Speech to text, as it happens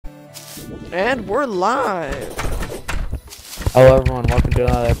And we're live. Hello everyone, welcome to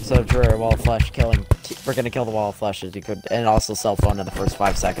another episode of Terraria Wall of Flesh killing. We're gonna kill the wall of flesh as you could, and also cell phone in the first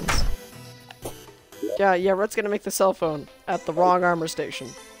 5 seconds. Yeah, Red's gonna make the cell phone at the wrong armor station.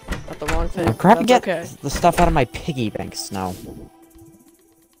 At the wrong thing. I'm trying to get okay. the stuff out of my piggy banks now.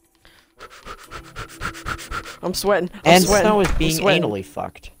 I'm sweating. And Snow is being anally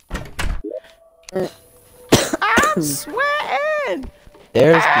fucked. I'm sweating!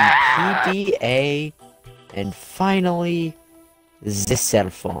 There's the PDA, and finally, the cell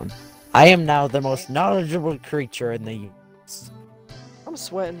phone. I am now the most knowledgeable creature in the universe. I'm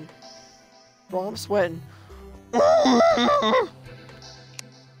sweating. Bro, I'm sweating.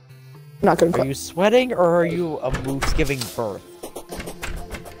 Not gonna Are you sweating, or are you a moose giving birth?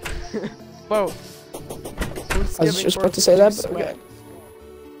 Both. I was just about to say that, but okay.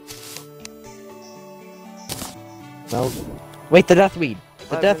 No. Wait, the deathweed.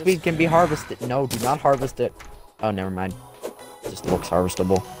 The deathweed can be harvested. No, do not harvest it. Oh, never mind. It just looks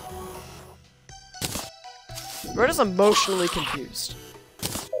harvestable. Red is emotionally confused.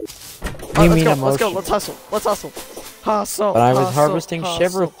 What do you mean let's go, let's hustle. Let's hustle. Hustle. But I was harvesting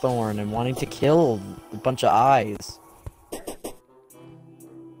Shiverthorn and wanting to kill a bunch of eyes.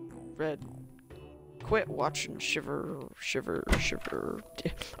 Red. Quit watching Shiver.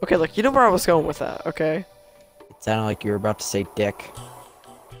 Okay, look, you know where I was going with that, okay? It sounded like you were about to say dick.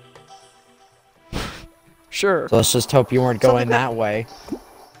 Sure. So let's just hope you weren't going that way.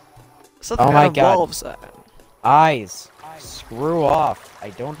 Something Oh my involves god. that. Eyes. Screw off. I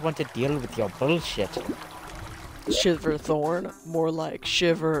don't want to deal with your bullshit. Shiverthorn, more like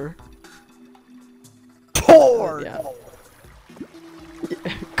shiver. Corn! Yeah.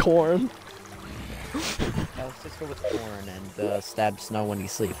 Corn. Yeah, let's just go with corn and stab Snow when he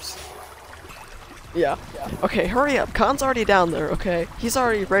sleeps. Yeah. Okay, hurry up. Khan's already down there, okay? He's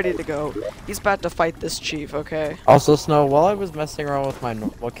already ready to go. He's about to fight this chief, okay? Also, Snow, while I was messing around with my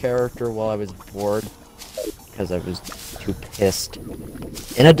normal character while I was bored, because I was too pissed.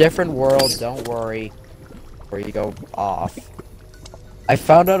 In a different world, don't worry, where you go off. I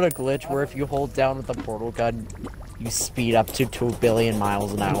found out a glitch where if you hold down with the portal gun, you speed up to 2 billion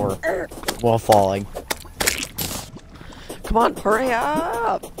miles an hour while falling. Come on, hurry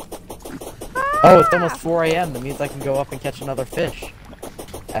up! Oh, it's almost 4 AM. That means I can go up and catch another fish.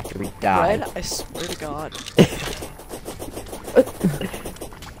 After we die. Red, I swear to God.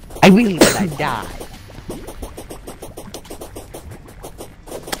 I will when I die.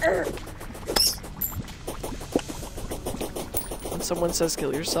 When someone says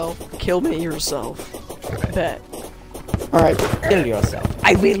kill yourself, kill me yourself. Bet. Alright. Kill yourself.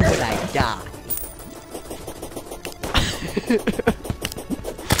 I will when I die.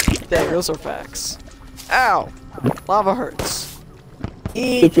 Dang, those are facts. Ow! Lava hurts.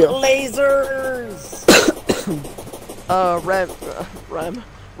 Eat lasers!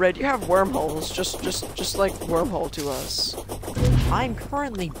 Red, you have wormholes. Just like wormhole to us. I'm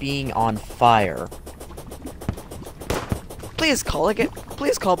currently being on fire. Please call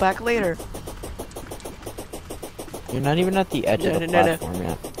back later. You're not even at the edge of the platform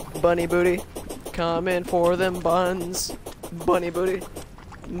yet. Bunny booty. Coming for them buns. Bunny booty.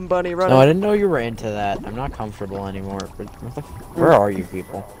 Bunny running. No, I didn't know you were into that. I'm not comfortable anymore. Where are you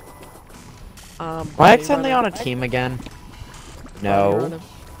people? Am I accidentally on a team again? No.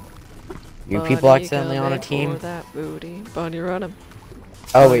 You people accidentally on a team? That booty. Bunny running.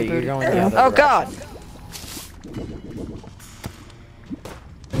 Oh wait, you're going the other Oh god!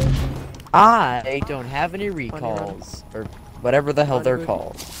 I don't have any recalls. Or whatever the hell they're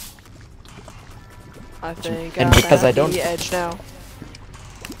called. I think and because I don't the edge now.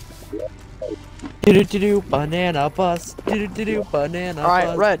 Do banana bus. Do banana bus.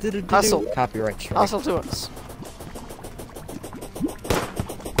 Alright, Red, hustle. Copyright strike. Hustle to us.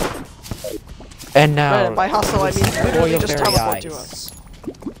 And now, Red, and by hustle I mean literally just teleport to eyes. us.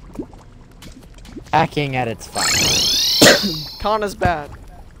 Hacking at its finest. Khan is bad.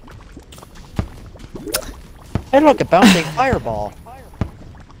 Hey look, a bouncing fireball.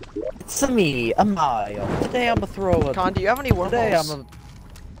 It's me, a Mario. Today I'm gonna throw a... Khan, do you have any Today I'm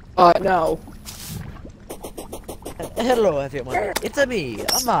wormholes? No. Hello everyone, it's a me,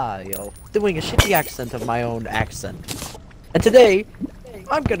 a Mario, doing a shitty accent of my own accent. And today,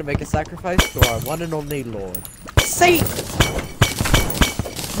 I'm gonna make a sacrifice to our one and only Lord, Satan!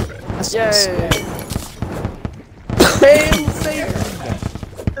 Yay! Hail Satan!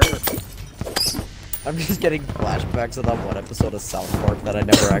 I'm just getting flashbacks of that one episode of South Park that I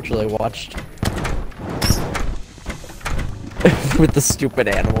never actually watched. With the stupid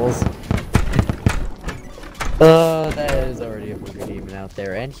animals. That is already a booger demon out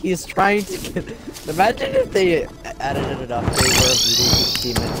there, and he's trying to get... Imagine if they edited it up, they were booger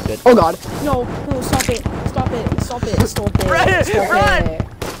demons, but... Oh god. No, no, stop it. Stop it. Stop it. Stop it. Run! Stop Run! it.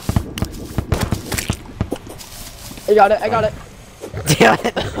 I got it. I got it. Damn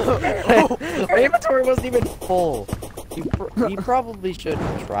it! My inventory wasn't even full. You probably should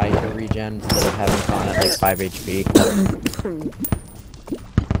try to regen instead of having fun at like 5 HP.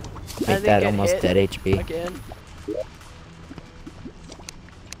 Make that almost dead HP. Again.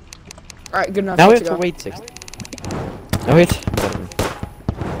 Alright, good enough. Now we have to wait 60. No, wait.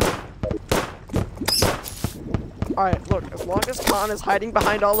 Alright, look, as long as Khan is hiding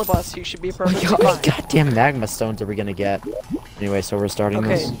behind all of us, he should be How perfectly many fine. goddamn magma stones are we gonna get? Anyway, so we're starting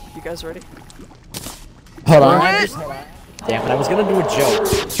Okay, this. you guys ready? Hold on. What? Damn it, I was gonna do a joke.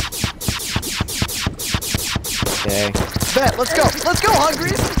 Okay. Bet, let's go! Let's go,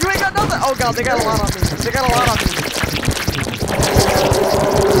 Hungries! You ain't got nothing! Oh god, they got a lot on me. They got a lot on me.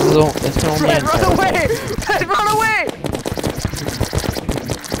 This can only Red, end run away! Red, run away!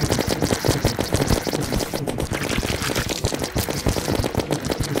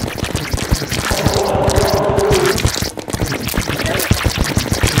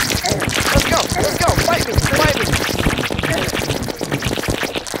 Let's go! Fight me! Fight me!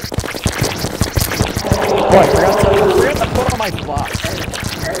 Oh, I forgot to put on my block.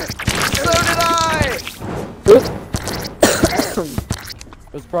 So did I!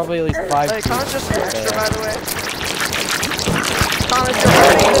 It was probably at least 5 Hey, feet. Khan's just an extra, by the way. Khan, if you're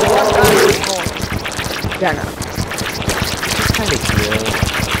hurting this one guy, you're going. Yeah, no. He's kind of cute.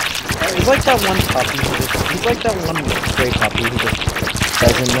 He's like that one puppy who just, he's like that one stray puppy who just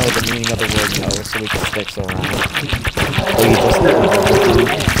doesn't know the meaning of the word no, so he just sticks around. Or you just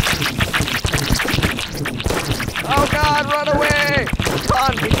Oh god, run away!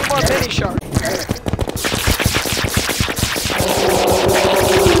 Khan, we need more mini shark.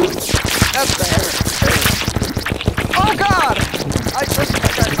 That's better. Oh god! I just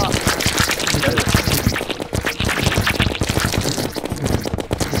got caught.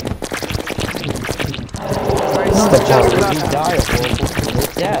 Alright, so just about you that. die a horrible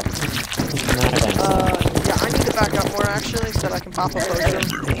death. Yeah, I need to back up more actually, so that I can pop a potion.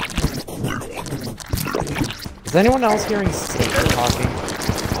 Is anyone else hearing Satan talking?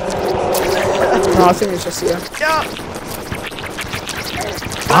 No, I think it's just you. Yeah!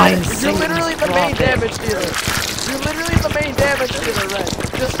 You're literally the main damage dealer. You're literally the main damage dealer, Red.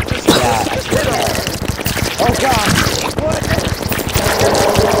 Just hit him. Oh god! What?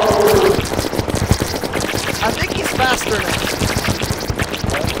 I think he's faster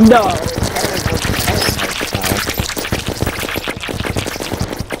now. No.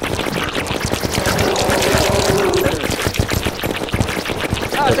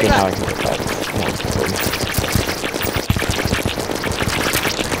 Oh, take that.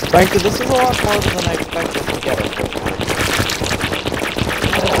 Frankly, this is a lot harder than I expected to get, unfortunately.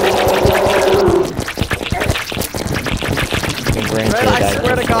 Red, I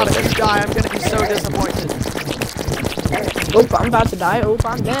swear to God, if you die, I'm gonna be so disappointed. Oop, I'm about to die. Oop,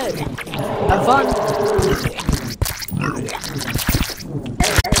 I'm dead. Have fun.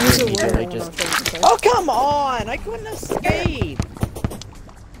 Oh, come on! I couldn't escape!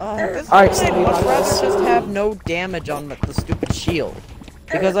 This Alright, I'd much rather just have no damage on the stupid shield.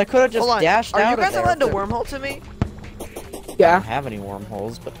 Because I could have just Hold on. dashed out Are you of guys there. allowed to wormhole to me? I don't Yeah. have any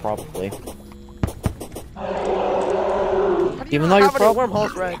wormholes, but probably. How do you Even not though have you're any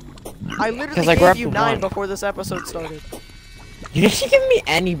wormholes, Red? I literally I gave grabbed you the 9 one. before this episode started. You didn't give me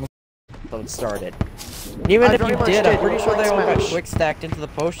any before the episode started. And even I if very you much did, did. I'm pretty sure they all got Smash. quick stacked into the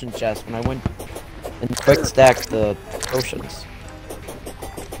potion chest when I went and quick stacked the potions.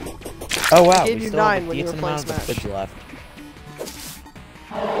 Oh wow, gave we you still have 9 a when you were decent playing amount of Smash. footage left.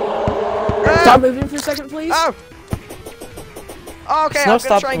 Stop moving for a second, please. Oh! Oh, okay, Snow I'm gonna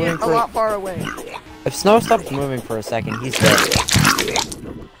stopped try and get moving a for- lot far away. If Snow stops moving for a second, he's dead.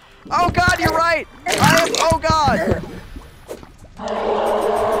 Oh god, you're right! oh god!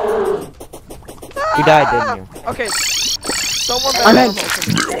 You died, didn't you? Okay. Someone I'm better in. wormhole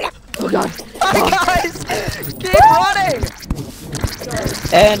to me. Oh god. Hi guys! Keep running!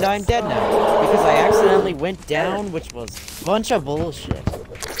 And I'm dead now, because I accidentally went down, which was a bunch of bullshit.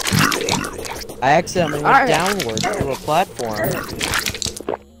 I accidentally went Alright. downwards through a platform.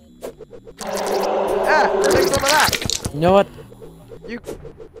 Ah, take some of that. You know what? You.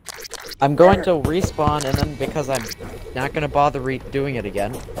 I'm going to respawn, and then because I'm not gonna bother doing it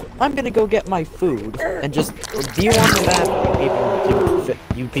again, I'm gonna go get my food and just view on the map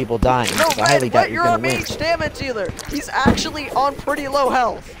you people dying. No, because I highly Red, doubt what? you're You're gonna on win. mage damage dealer. He's actually on pretty low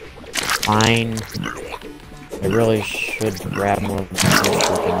health. Fine. I really should grab more of the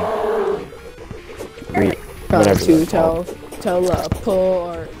freaking Trying to they're called.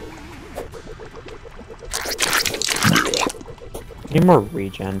 teleport. Need more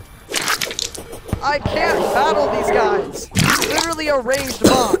regen. I can't battle these guys. Literally a ranged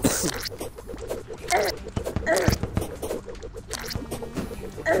boss.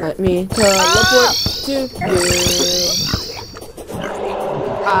 Let me teleport to you.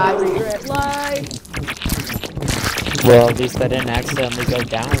 I regret life. Well, at least I didn't accidentally go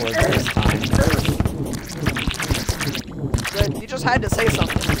downwards this time. But you just had to say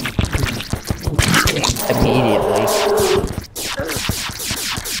something. Immediately.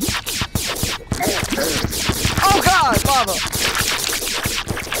 Oh god, lava!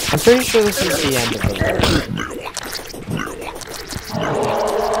 I'm pretty sure this is the end of the world.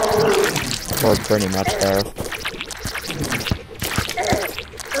 We're pretty much there.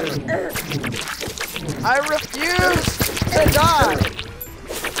 I refuse to die!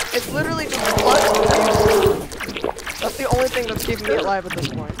 It's literally just blood. That's the only thing that's keeping me alive at this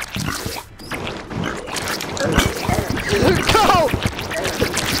point. Go!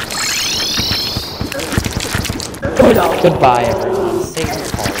 Goodbye, everyone. Satan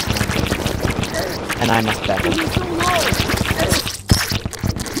calls. And I must beg him.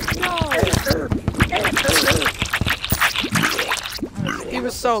 He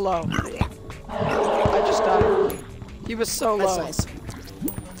was so low. I just died. He was so low. That's nice.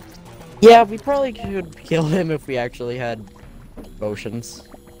 Yeah, we probably could kill him if we actually had potions.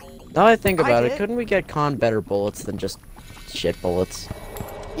 Now I think about it, couldn't we get Khan better bullets than just shit bullets?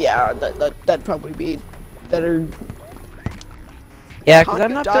 Yeah, that'd probably be better. Yeah, because Khan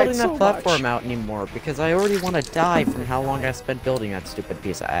I'm not died building so that platform much. out anymore, because I already want to die from how long I spent building that stupid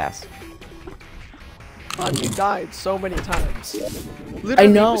piece of ass. God, you died so many times. Literally, I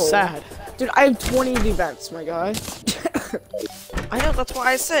know. It was sad. Dude, I have 20 events, my guy. I know, that's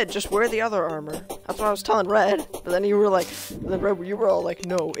why I said, just wear the other armor. That's what I was telling Red, but then you were like, Red, you were all like,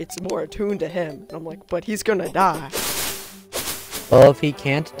 no, it's more attuned to him. And I'm like, but he's gonna die. Well, if he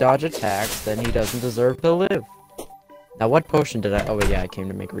can't dodge attacks, then he doesn't deserve to live. Now, what potion did I... Oh, yeah, I came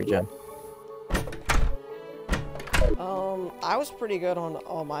to make regen. I was pretty good on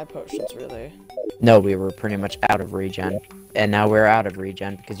all my potions, really. No, we were pretty much out of regen. And now we're out of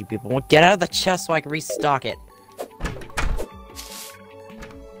regen because you people won't get out of the chest so I can restock it.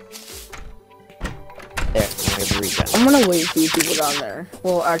 There, now we have regen. I'm gonna wait for you people down there.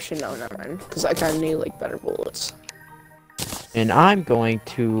 Well, actually, no, never mind. Because I kind of need, like, better bullets. And I'm going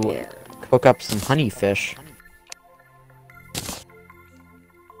to cook up some honey fish.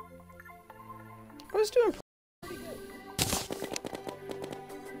 I was doing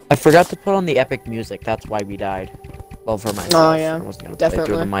I forgot to put on the epic music, that's why we died. Well, for myself. Oh, yeah, I wasn't gonna play through the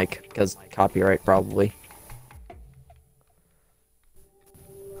definitely. mic, because copyright, probably.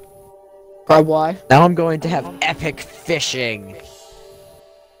 Probably why. Now I'm going to have epic fishing!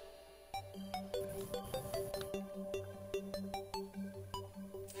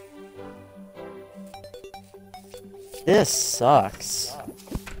 This sucks.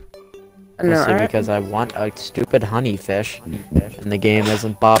 I know, Mostly right? because I want a stupid honey fish, and the game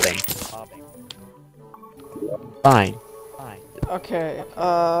isn't bobbing. Fine. Okay,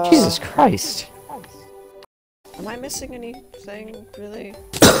 Jesus Christ. am I missing anything, really?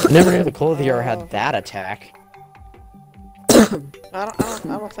 Never knew the Clothier had that attack. I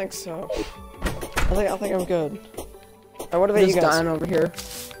don't think so. I think I'm good. Alright, what about you Just guys? dying over here.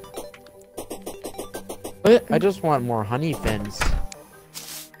 I just want more honey fins.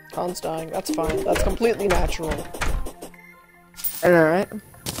 Khan's dying, that's fine. That's completely natural. I know, right?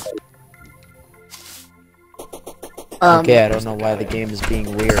 Okay, I don't know why the game is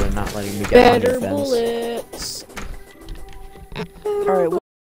being weird and not letting me get honey Better fins. bullets. Alright,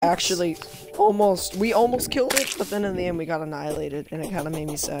 we almost killed it, but then in the end we got annihilated, and it kind of made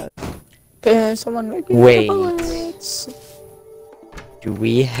me sad. Okay, someone make me Wait. bullets. Do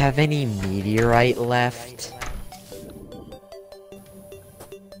we have any meteorite left?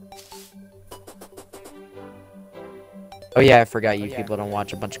 Oh yeah, I forgot you people don't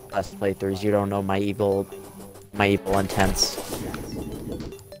watch a bunch of Let's playthroughs. You don't know my evil intents.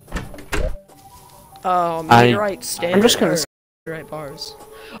 Meteorite standard. I'm just gonna. Meteorite bars.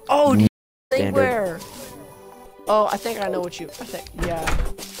 Oh, do you think Standard. where? Oh, I think I know what you. Yeah.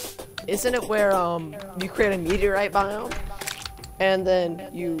 Isn't it where you create a meteorite biome, and then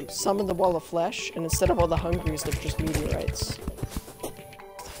you summon the wall of flesh, and instead of all the hungries, they're just meteorites.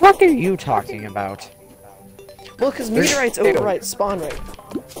 What are you talking about? Well, because meteorites overwrite spawn rate.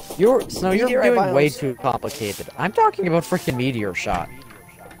 You're Meteorite doing way biomes. too complicated. I'm talking about freaking meteor shot.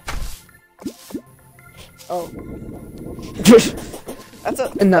 Oh. That's a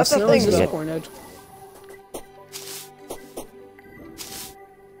And that's a no thing. one's Though. disappointed.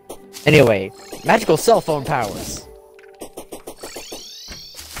 Anyway, magical cell phone powers.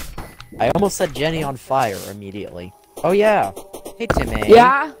 I almost set Jenny on fire immediately. Oh yeah. Hey Timmy.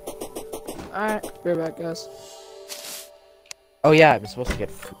 Yeah. Alright, be right back, guys. Oh yeah, I'm supposed to get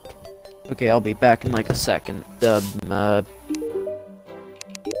food. Okay, I'll be back in like a second. Here's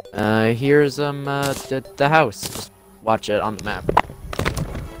the house. Just watch it on the map.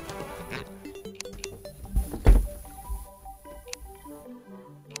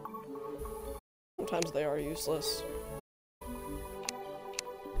 Sometimes they are useless.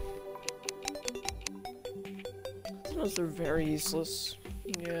 Sometimes they're very useless.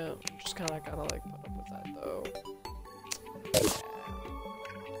 Yeah, just kind of gotta like put up with that though.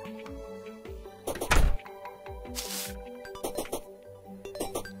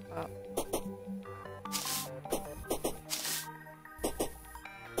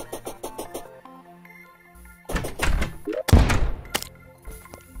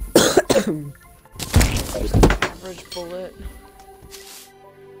 Average bullet.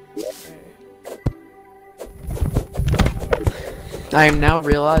 Okay. I am now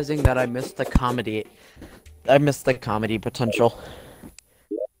realizing that I missed the comedy. I missed the comedy potential.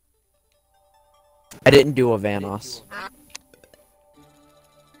 I didn't do a Vanos.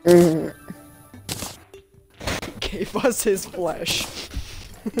 Gave us his flesh.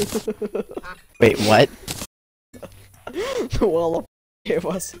 Wait, what? The wall of gave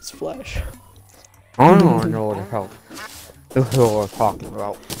us his flesh. I don't know what the hell we're talking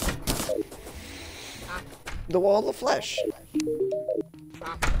about. The wall of flesh.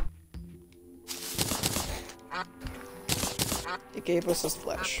 It gave us his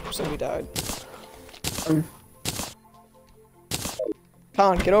flesh, so we died.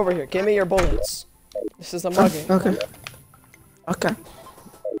 Khan, get over here. Give me your bullets. This is a mugging. Okay. Okay.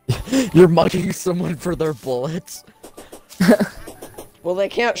 You're mugging someone for their bullets? Well, they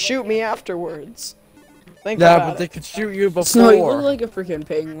can't shoot me afterwards. Think Yeah, about but they it. could shoot you before. Snow, you look like a freaking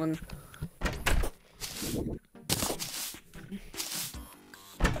penguin.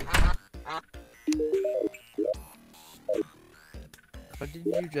 What did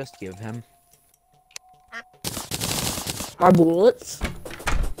you just give him? My bullets?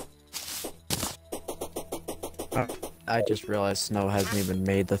 I just realized Snow hasn't even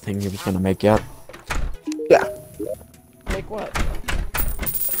made the thing he was gonna make yet. Yeah. Make what?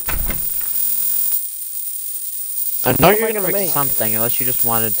 I know What am you're I gonna gonna make make? something, unless you just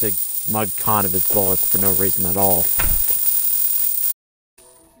wanted to mug Khan of his bullets for no reason at all.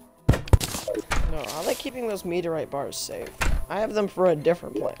 No, I like keeping those meteorite bars safe. I have them for a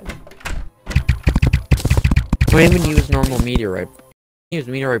different plan. Don't even use normal meteorite. Use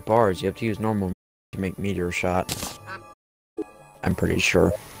meteorite bars. You have to use normal to make meteor shot. I'm pretty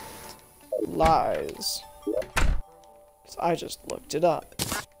sure. Lies. 'Cause I just looked it up.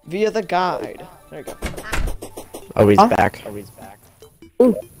 Via the guide. There you go. Oh, he's Huh? back. Oh, he's back.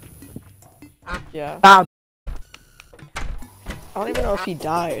 Ooh. Yeah. Ah. I don't even know if he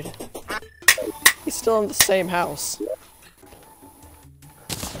died. He's still in the same house.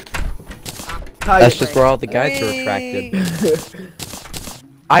 That's just where all the guys are attracted.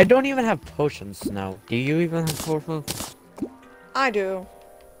 I don't even have potions now. Do you even have potions? I do.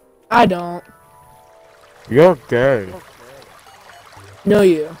 I don't. You're gay. No,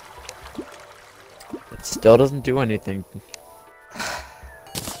 you. It still doesn't do anything.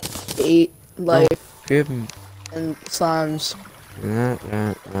 Eat, life, Give me and slimes.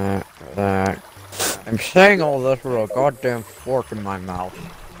 that. I'm saying all this with a goddamn fork in my mouth.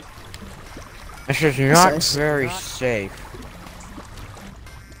 This is not Nice. very safe.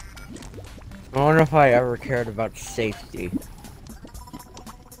 I wonder if I ever cared about safety.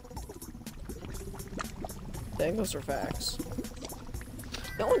 Dang, those are facts.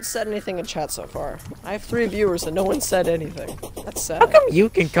 No one said anything in chat so far. I have 3 viewers and no one said anything. That's sad. How come you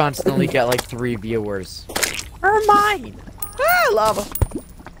can constantly get like 3 viewers? Where are mine? Ah, lava.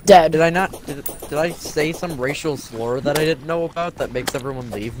 Dead. Did I not? Did I say some racial slur that I didn't know about that makes everyone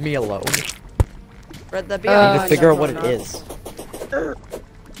leave me alone? Read that I beyond. need to figure out what it probably not. is.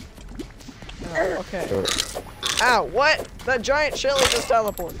 Oh, okay. Ow, what? That giant Shelly just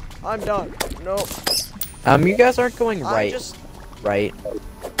teleported. I'm done. Nope. You guys aren't going I right, just... right?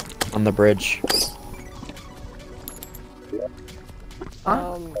 On the bridge.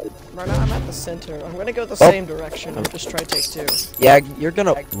 Right now I'm at the center. I'm gonna go the same direction and just try take 2. Yeah, you're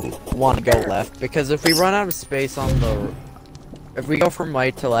gonna want to go left, because if we run out of space on the... If we go from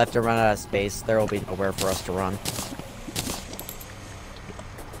right to left and run out of space, there will be nowhere for us to run.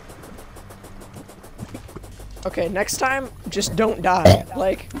 Okay, next time, just don't die.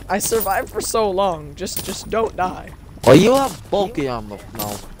 Like, I survived for so long. Just don't die. Well, you have bulky on the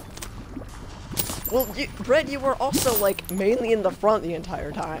no. Well, Brett, you were also, like, mainly in the front the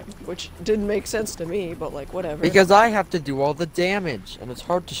entire time, which didn't make sense to me, but, like, whatever. Because I have to do all the damage, and it's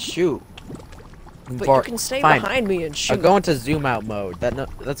hard to shoot. But you can stay behind me and shoot. I'll go into zoom out mode.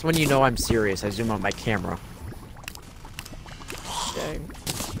 That's when you know I'm serious. I zoom out my camera. Dang.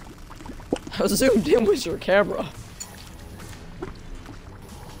 How zoomed in was your camera?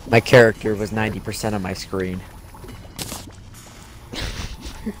 My character was 90% of my screen.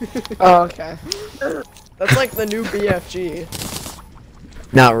 Oh, okay. That's like the new BFG.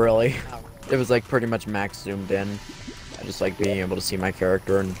 Not really. It was like pretty much max zoomed in. I just like being able to see my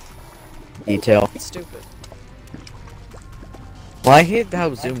character in detail. It's stupid. Well, I hate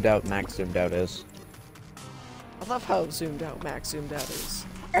how zoomed out max zoomed out is. I love how zoomed out max zoomed out is.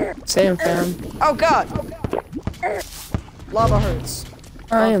 Same, fam. Oh god! Lava hurts.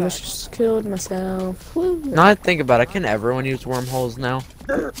 I almost just killed myself. Woo. Now I think about it, can everyone use wormholes now?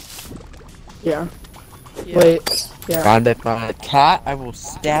 Yeah. Yeah. Wait. Yeah. God, if a cat, I will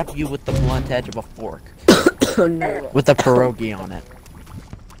stab you with the blunt edge of a fork. Oh, no. With a pierogi on it.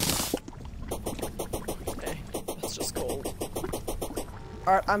 Okay, that's just cold.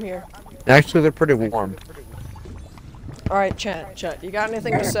 Alright, I'm here. Actually, they're pretty warm. Alright, chat, you got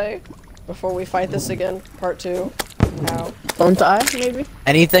anything to say before we fight this again? Part 2? Ow. Don't die, maybe?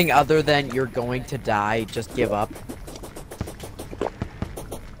 Anything other than you're going to die, just give up.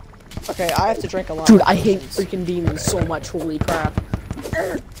 Okay, I have to drink a lot. Dude, of I hate potions. freaking demons so much, holy crap.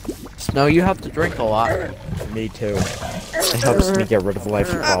 No, you have to drink a lot. Me too. It helps me get rid of life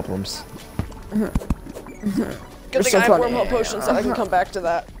problems. Good You're thing so I have funny. wormhole potions so I can come back to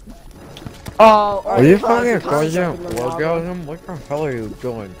that. Oh, Are you Con- fucking Con's crazy? jumping in the lava. What the hell are you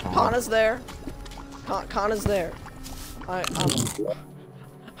doing, Tom? Kana's there. Kana's there. I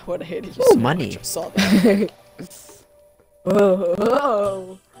would have hated you so money. much. I saw that.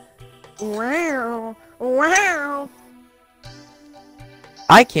 Whoa. Wow. Wow.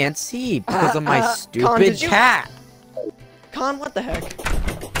 I can't see because of my Con, stupid did you- cat. Con, what the heck?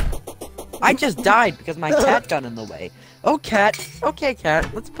 I just died because my cat got in the way. Oh, cat. Okay, cat.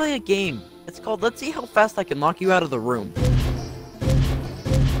 Let's play a game. It's called Let's See How Fast I Can Lock You Out of the Room.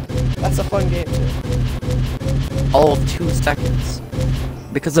 That's a fun game too. All of 2 seconds.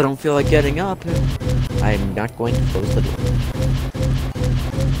 Because I don't feel like getting up, I'm not going to close the door.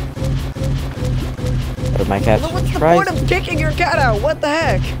 But if my cat Well, what's the tries... point of kicking your cat out? What the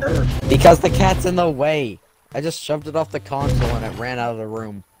heck? Because the cat's in the way. I just shoved it off the console and it ran out of the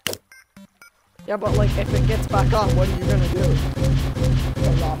room. Yeah, but like, if it gets back on, what are you gonna do?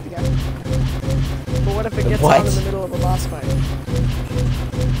 Go off again. But what if it gets What? on in the middle of a boss fight?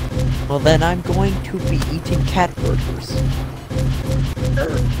 Well, then I'm going to be eating cat burgers.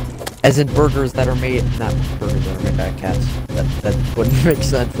 As in burgers that are made... Not burgers that are made by cats. That wouldn't make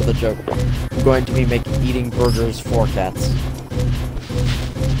sense for the joke. I'm going to be eating burgers for cats.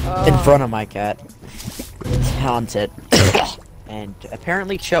 In front of my cat. Taunt it. And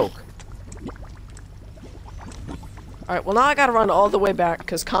apparently choke. Alright, well now I gotta run all the way back,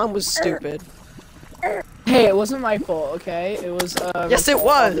 because Con was stupid. Hey, it wasn't my fault, okay? It was, Yes, it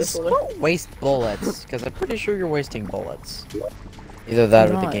was! obviously. Waste bullets, because I'm pretty sure you're wasting bullets. Either that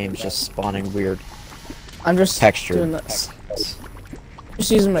or the Not. game's just spawning weird I'm just texture. doing this.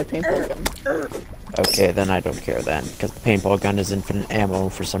 Just using my paintball gun. Okay, then I don't care then, because the paintball gun is infinite ammo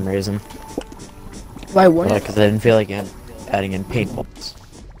for some reason. Why wouldn't Because I didn't feel like adding in paintballs.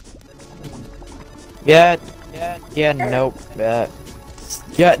 Yeah, nope.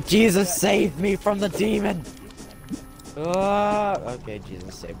 Yeah, Jesus saved me from the demon! Okay,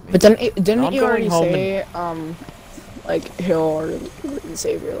 Jesus saved me. But didn't I'm you already going home say, like, he'll already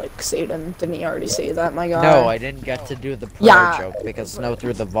savior, like, Satan? Didn't he already say that, my guy? No, I didn't get to do the prayer Yeah. joke because Snow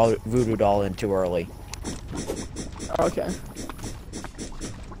threw the voodoo doll in too early. Okay.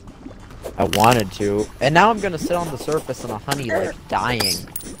 I wanted to, and now I'm gonna sit on the surface in a honey lake, dying,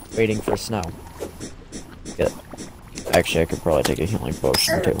 waiting for Snow. Good. Actually, I could probably take a healing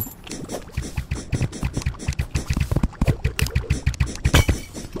potion too.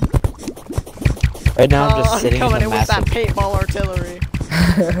 Right now I'm just sitting in coming the in with that massive. paintball artillery.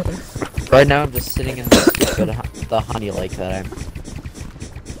 Right now I'm just sitting in the honey lake that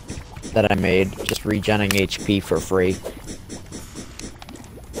I made, just regenning HP for free.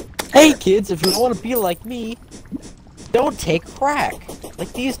 Hey kids, if you want to be like me, don't take crack,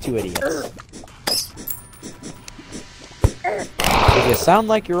 like these 2 idiots. If you sound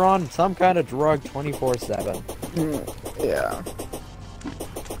like you're on some kind of drug 24/7. Yeah.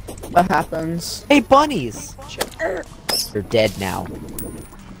 That happens. Hey bunnies! Chat. You're dead now.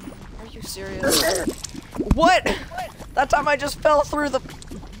 Are you serious? What? That time I just fell through the...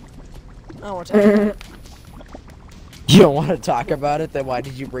 Oh, what's happening? You don't want to talk about it? Then why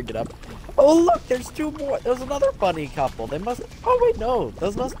did you bring it up? Oh look, there's two more. There's another bunny couple. They must. Oh wait, no.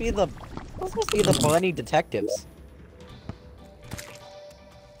 Those must be the bunny detectives.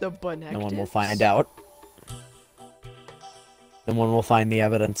 The bunny. No one will find out. No one will find the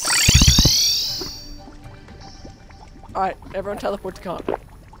evidence. Alright, everyone teleport to comp.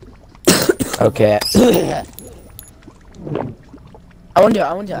 Okay. I won't do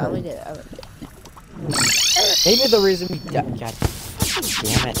it. Maybe the reason we died. God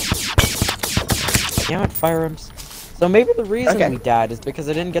damn it. Damn it, Fire Emps. So maybe the reason we died is because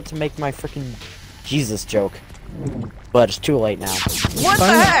I didn't get to make my freaking Jesus joke. But it's too late now. What the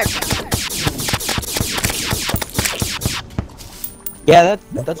heck? Yeah,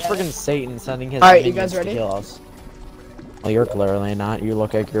 that's freaking Satan sending his Alright, you minions guys ready? to kill us. Well, you're clearly not. You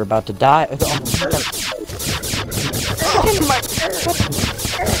look like you're about to die.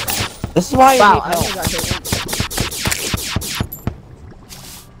 This is why you need help.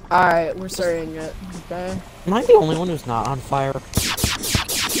 Alright, we're starting it. Okay. Am I the only one who's not on fire? Oh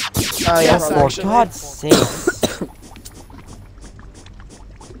yeah, Yes, For actually. God's sake.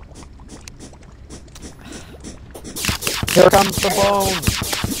 Here comes the bone!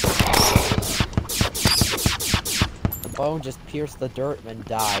 The bone just pierced the dirt and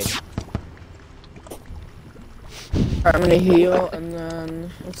died. Alright, I'm gonna heal and then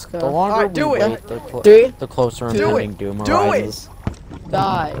let's The go. longer Alright, do we it. wait, Three, the closer Do impending it. doom Do it. arises.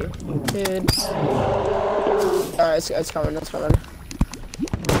 die, kid. Alright, it's coming.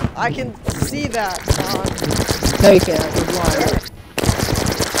 I can see that, Con. No, you can't. You're blind.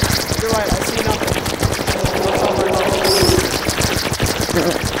 You're right, I see nothing.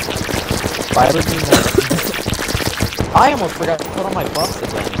 Why would you I almost forgot to put on my buffs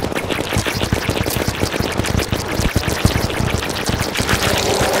again.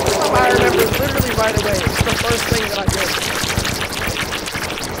 I remember literally right away. It's the first thing that I did.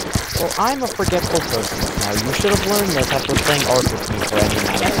 Well, I'm a forgetful person now. You should have learned this after playing Ark with me for any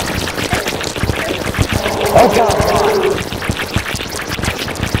amount of time. Oh god,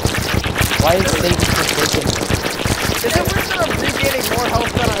 why is Satan forsaking me? Is it weird that I'm regaining more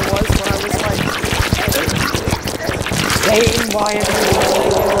health than I was when I was like... Satan, why are you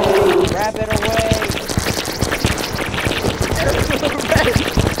forsaking me? Grab it away!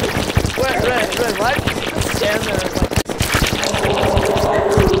 Red, why did you just stand there and like...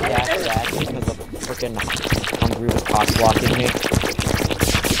 That's because the frickin' hungry was cock blocking me.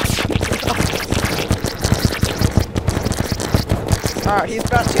 Alright, he's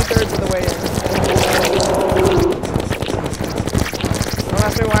about 2/3 of the way in. Don't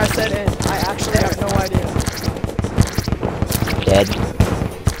ask me why I said in. I actually have no idea. Dead.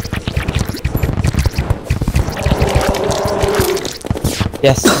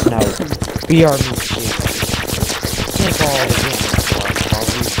 Yes, no. We are new sheep. Take all the wings while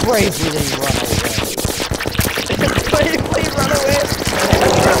we bravely run away. Bravely run away?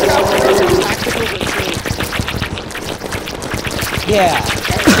 Tactical retreat. Yeah.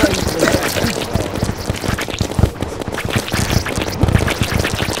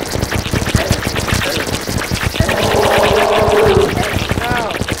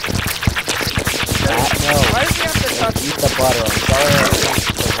 Why does he have to touch Eat the butter. I'm sorry I can't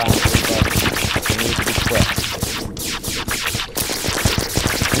survive this, but you need to be quick.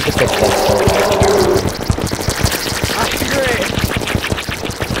 You need to fix that story. I agree.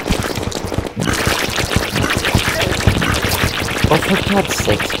 Oh, for God's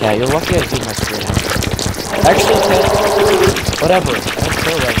sakes, Cat, you're lucky I do my screen out. Actually, Cat, whatever. I don't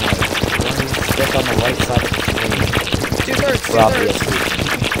care right now. You only need to stick on the right side of the screen. 2/3. For obvious reasons.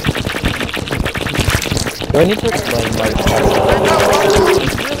 Do I need to explain why it's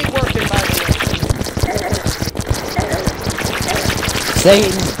It's really working, by the way.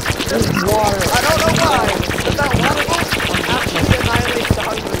 Satan! There's water! I don't know why, but that water actually annihilates the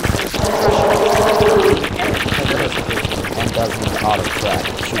hungry. And doesn't auto-track.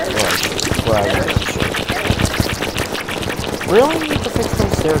 Shoots where I want it to shoot. Really need to fix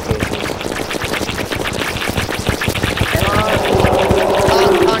those staircases.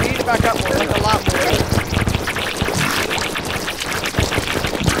 I need to back up more, like a lot more.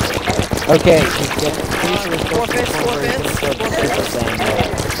 Okay, just get pretty sure it's Four supposed to fence, be four the same way.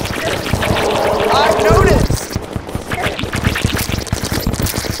 I've noticed!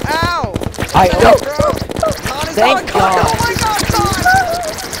 Ow! I Bro! oh, Con is Thank on, Con! God. Oh my god, Con!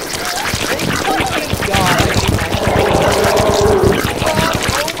 thank fucking God! Con,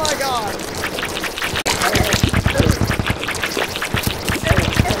 oh my god!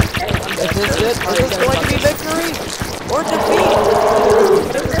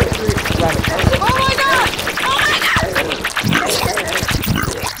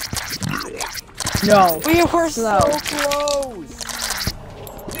 No. We were So close!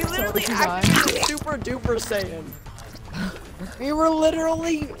 We literally did I. activated Super Duper Saiyan. We were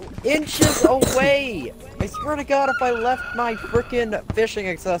literally inches away! I swear to God, if I left my frickin' fishing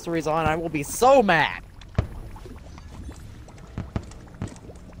accessories on, I will be so mad!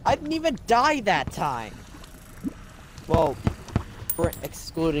 I didn't even die that time! Well, for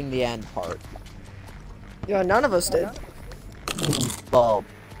excluding the end part. Yeah, none of us did. Well,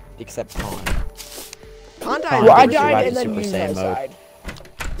 except Con. Khan died. Khan Well, I did died survive and the then Super you Saiyan guys mode. died.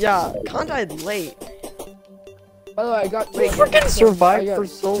 Yeah, Khan died late. By the way, I got We 250 freaking survived I got for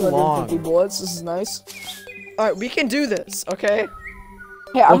so 250 long. bullets. This is nice. Alright, we can do this, okay? Hey,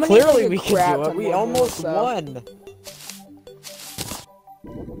 Well, I'm gonna clearly take a we can crap do it. ton We more almost bullets, won.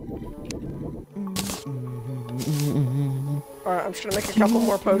 Alright, I'm just gonna make a couple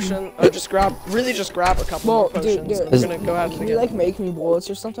more potions. Or just grab a couple more Well, dude, potions. dude, I'm gonna go out Can and you get. like make me bullets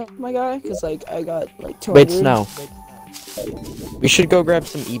or something, my guy? Cause like I got like 200. Wait, Snow. We should go grab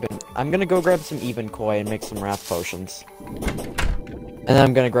some even. I'm gonna go grab some even koi and make some wrath potions. And then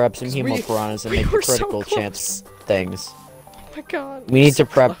I'm gonna grab some We- hemo piranhas and we make the were so critical chance things. Oh my god. We need so to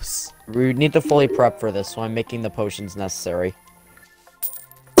prep. close. We need to fully prep for this, so I'm making the potions necessary.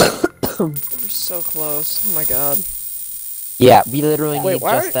 We're so close. Oh my god. Yeah, we literally Wait, need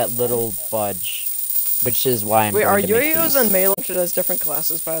why just are- that little budge. Which is why I'm Wait, going are to make yo-yos these. and melee listed as different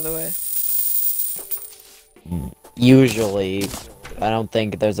classes, by the way? Usually, I don't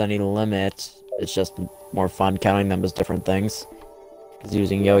think there's any limit. It's just more fun counting them as different things. Because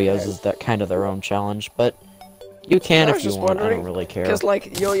using yo-yos is that kind of their own challenge, but you can I if was you just want. I wondering, don't really care. Because,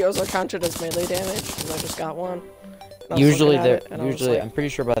 like, yo-yos are counted as melee damage, because I just got one. And I was Usually, looking at it, and I was usually, like, I'm pretty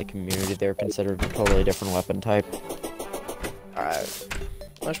sure by the community they're considered a totally different weapon type. alright.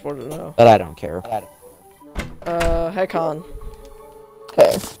 Much more to know. But I don't care. Hey, Khan.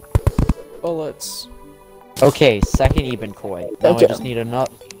 Okay. Bullets. Okay, second even koi. Now Okay. I just need enough.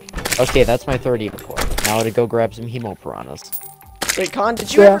 Okay, that's my third even koi. Now to go grab some hemo piranhas. Wait, Khan,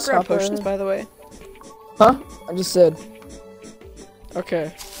 did you Yeah, ever grab stop potions, it. by the way? Huh? I just said.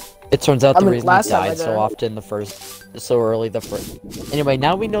 Okay. It turns out I the mean, reason we last time I died so did. often so early the first. Anyway,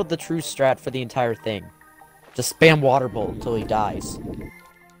 now we know the true strat for the entire thing. Just spam water bolt until he dies.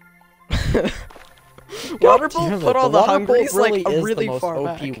 Water Damn bolt it, put all the water bolt hungries, like, is really the most far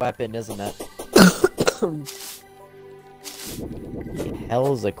OP back. weapon, isn't it? The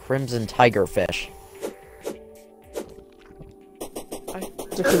hell is a crimson tigerfish?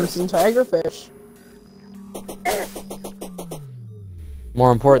 It's a crimson tigerfish.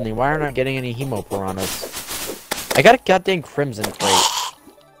 More importantly, why aren't I getting any hemo piranhas? I got a goddamn crimson crate.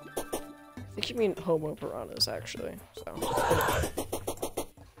 I think you mean homo piranhas, actually. So.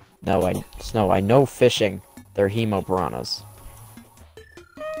 No, I know fishing. They're hemo piranhas.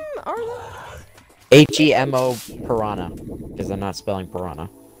 Are they? H-E-M-O piranha. Because I'm not spelling piranha.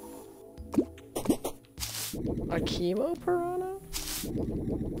 A chemo piranha?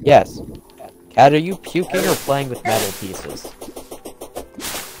 Yes. Cat, are you puking or playing with metal pieces?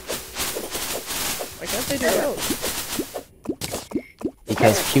 Why can't they do both?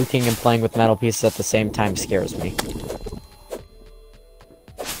 Because puking and playing with metal pieces at the same time scares me.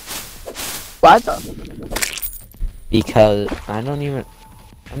 What the? Because I'm not even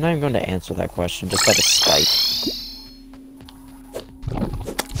going to answer that question, just out of spite.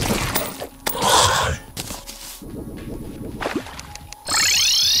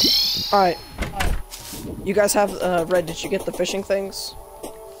 Alright. You guys have, Red, did you get the fishing things?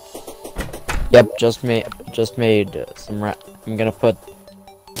 Yep, just made some I'm gonna put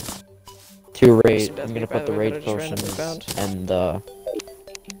two raid. Some death I'm gonna meat, by put the the way, raid that I just randomly potions found. and the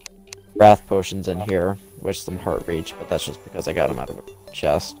wrath potions in here, with some heart reach, but that's just because I got them out of a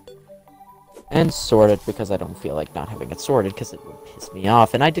chest. And sorted because I don't feel like not having it sorted because it would piss me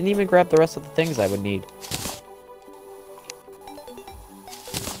off, and I didn't even grab the rest of the things I would need.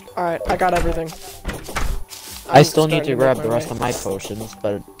 Alright, I got everything. I I'm still need starting to make grab my the rest way. of my potions,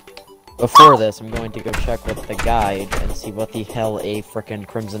 but before this, I'm going to go check with the guide and see what the hell a frickin'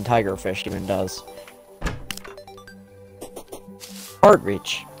 crimson tigerfish even does. Heart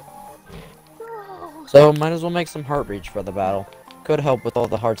reach. So, might as well make some heart reach for the battle. Could help with all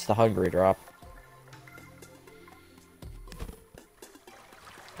the hearts the hungry drop.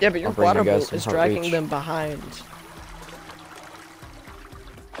 Yeah, but your I'll bring you water guys bolt some is heart dragging reach. them behind.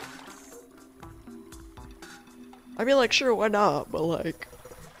 I mean, like, sure, why not? But, like,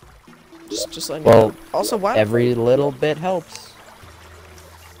 just letting you Well, know. Also, why? Every little bit helps.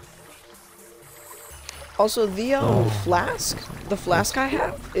 Also, the flask I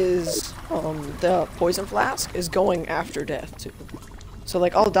have is the poison flask is going after death too. So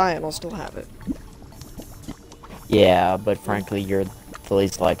like, I'll die and I'll still have it. Yeah, but frankly, you're the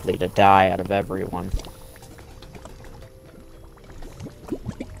least likely to die out of everyone.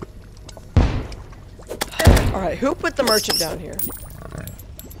 Alright, who put the merchant down here?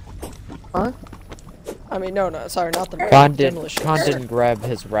 Huh? I mean, no, sorry, not the merchant. Khan didn't grab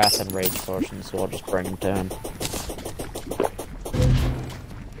his Wrath and Rage potion, so I'll just bring him to him.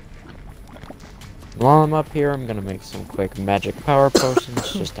 While I'm up here, I'm gonna make some quick magic power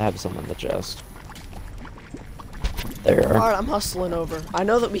potions just to have some in the chest. There. Alright, I'm hustling over. I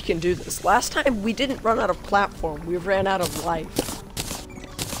know that we can do this. Last time, we didn't run out of platform. We ran out of life.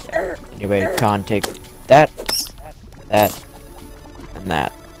 Anyway, Khan, take that, that, and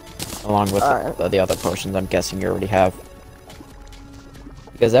that. Along with the other potions I'm guessing you already have.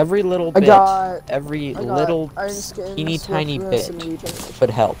 Because every little bit, every little teeny tiny bit would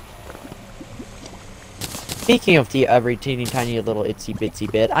help. Speaking of every teeny tiny little itsy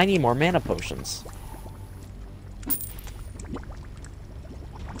bitsy bit, I need more mana potions.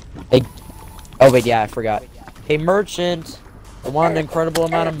 Hey, oh wait, yeah, I forgot. Hey merchant, I want an incredible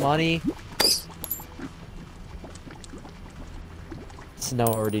amount of money. Snow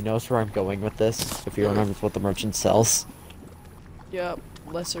already knows where I'm going with this, if you remember what the merchant sells. Yep,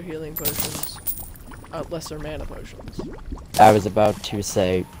 lesser healing potions. Lesser mana potions. I was about to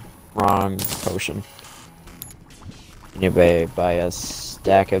say wrong potion. Anyway, buy a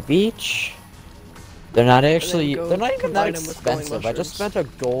stack of each. They're not actually, they're not even that expensive. I just spent a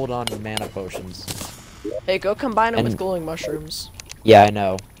gold on mana potions. Hey, go combine them with glowing mushrooms. Yeah, I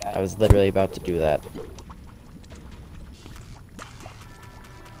know. I was literally about to do that.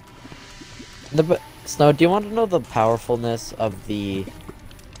 Snow, do you want to know the powerfulness of the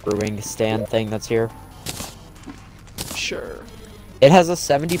brewing stand thing that's here? Sure. It has a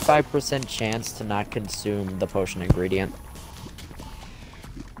 75% chance to not consume the potion ingredient.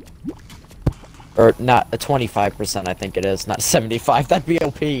 Or not, a 25% I think it is, not 75, that'd be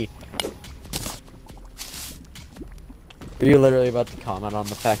OP. Are you literally about to comment on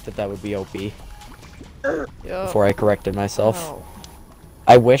the fact that that would be OP? Yep. Before I corrected myself. Wow.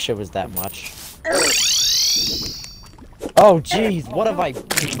 I wish it was that much. Oh jeez, what have I...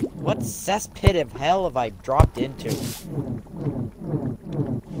 What cesspit of hell have I dropped into?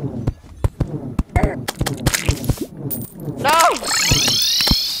 No!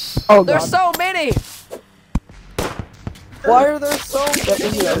 Oh, there's so many! Why are there so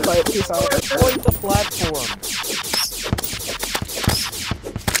many? Peace out. Avoid the platform.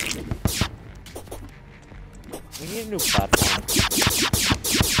 We need a new platform.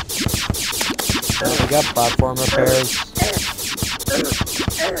 We got platform repairs.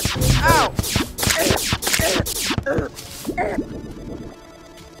 Ow!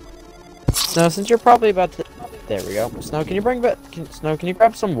 Snow, since you're probably about to... There we go. Snow, can you bring back... Snow, can you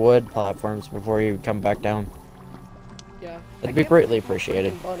grab some wood platforms before you come back down? Yeah. That'd be greatly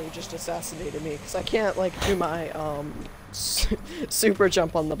appreciated. Bunny just assassinated me, because I can't, like, do my, super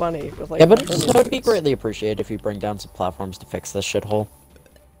jump on the bunny with, like... Yeah, but Snow, it'd be greatly appreciated if you bring down some platforms to fix this shithole.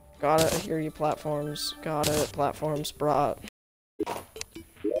 Got it, I hear you, platforms. Got it, platforms brought.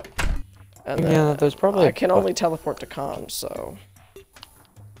 And then, yeah, there's probably... I can only teleport to Khan, so...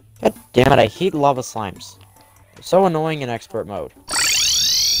 God damn it, I hate lava slimes. They're so annoying in expert mode.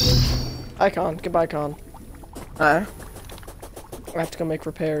 Hi, Khan. Goodbye, Khan. Hi. I have to go make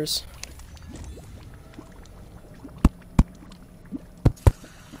repairs.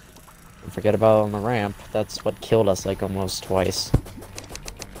 Don't forget about on the ramp. That's what killed us, like, almost twice.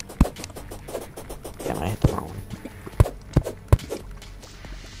 Damn, I hit the wrong one.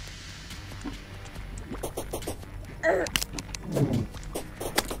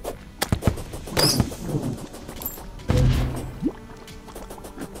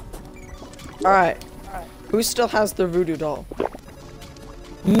 Alright. Who still has the voodoo doll?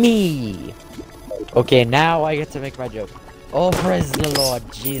 Me! Okay, now I get to make my joke. Oh, praise the Lord,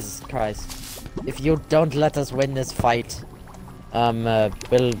 Jesus Christ. If you don't let us win this fight,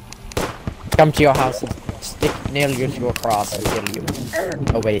 we'll come to your house and nail you to a cross and kill you.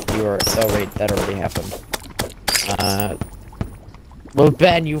 Oh wait, oh wait, that already happened. We'll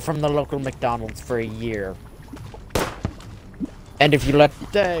ban you from the local McDonald's for a year. And if you let...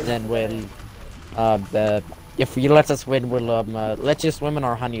 then we'll... if you let us win, we'll, let you swim in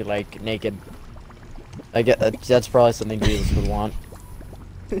our honey lake naked. I get that's probably something Jesus would want.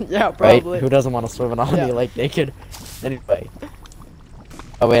 Yeah, probably. Right? Who doesn't want to swim in a honey lake naked? Anyway.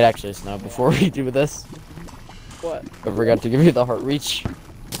 Oh wait, actually, Snow, before we do this... What? I forgot to give you the heart reach.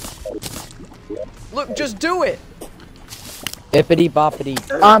 Look, just do it! Bippity boppity.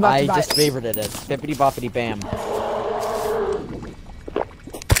 I just favorited it. Bippity boppity bam.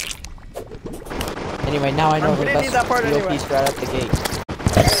 Anyway, now I know We the didn't need that best part steel anyway. piece right at the gate.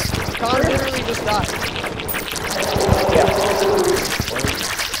 Con literally just died. Yeah.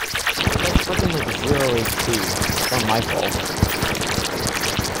 That's freaking like 0 HP. It's not my fault.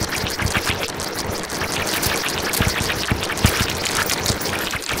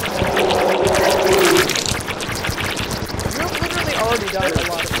 You've literally already done a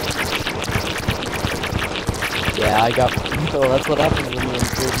lot of things. Yeah, I got. So that's what happens when you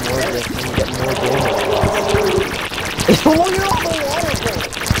improve more damage. When you get more damage. Look at all the waterfall.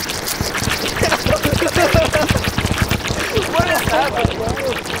 What is happening?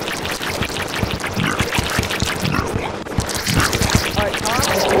 Alright, Con.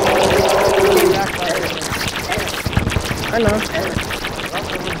 I know.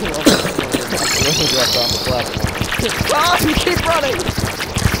 Con, keep running!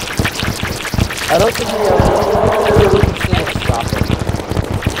 I don't think we are stopping.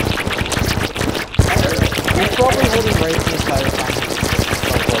 He's probably holding right the entire time.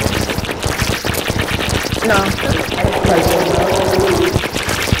 No.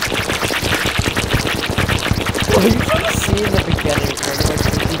 Well, you can see in the beginning, there's like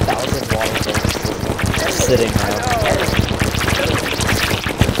 50,000 water boats sitting there.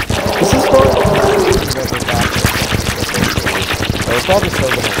 This is for we're probably still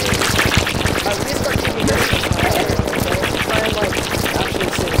gonna lose. At least our team is try and like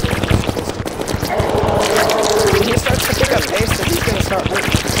actually save it. When he starts to pick up pace, then he's gonna start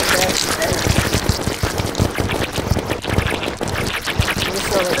working. Okay? I'm gonna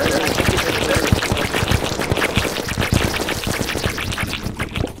start like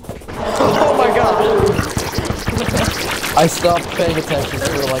oh my god! I stopped paying attention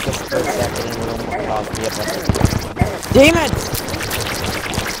for like a split second and it almost cost me a bunch. Damn it!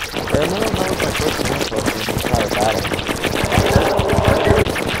 I remember when I was my first match was this entire battle.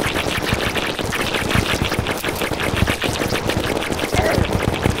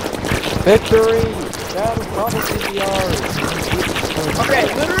 Victory! That would probably be ours. Okay,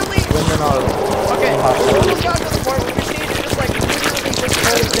 literally. Women are. Okay, we almost got to the point where we just need to just like literally just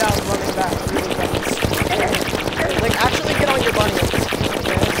hold down running back really fast. Like actually get on your bunny.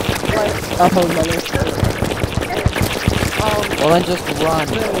 Okay? Like, I'll hold money. Well then just run.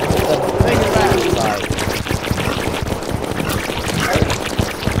 then you're back. Side.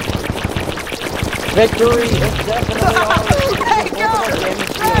 Victory is definitely ours. Let go!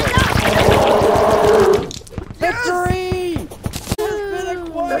 Let go! Victory! Has been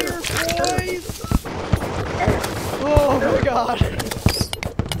acquired, boys! Oh my god.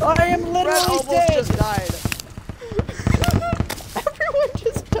 I am Red literally almost dead! just died. Everyone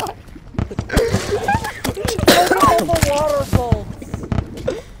just died. All the water bolts!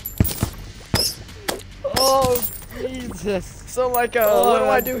 Oh, Jesus. So like, what do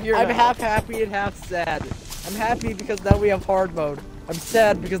I do here I'm now? half happy and half sad. I'm happy because now we have hard mode. I'm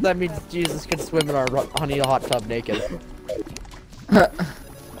sad because that means Jesus can swim in our honey hot tub naked.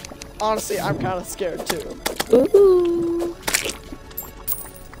 Honestly, I'm kind of scared too. Ooh.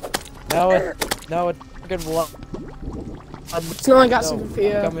 Now it's good luck. Snow, I got something for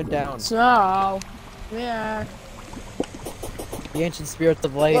you. Coming down. Snow. Yeah. The ancient spirits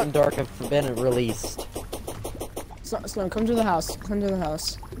of light and dark have been released. Snow, come to the house. Come to the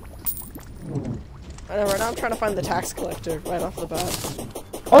house. I know, right now I'm trying to find the tax collector right off the bat.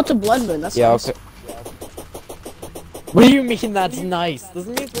 Oh, it's a blood moon. That's nice. Okay. What do you mean that's nice?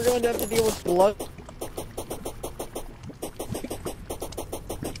 Doesn't mean we're going to have to deal with blood.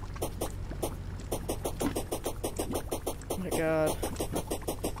 Oh my god.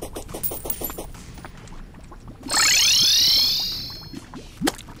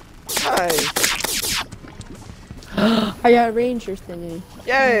 Hi. I got a ranger thingy.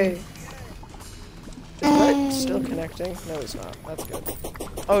 Yay! Is Brett still connecting? No, he's not. That's good.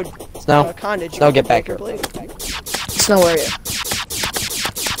 Oh, Snow. Con, did you Snow, get back your here. blade? Snow, where are you?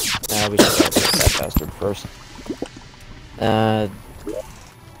 We should get that bastard first.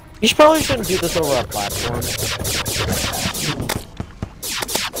 Probably shouldn't do this over a platform.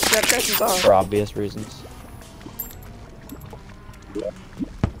 Yeah, chances are. For obvious reasons.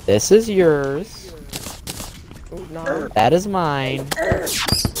 This is yours. Ooh, no. That is mine.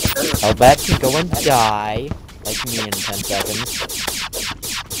 I'll bet you go and die, like me in 10 seconds.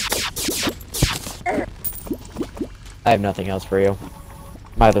 I have nothing else for you.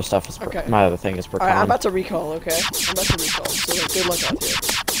 My other stuff is Okay. my other thing is per Alright, I'm con. about to recall, okay? I'm about to recall, so like, good luck out here.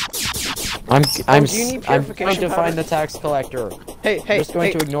 I'm do you need I'm purification going to powder? find the tax collector. Hey, I'm just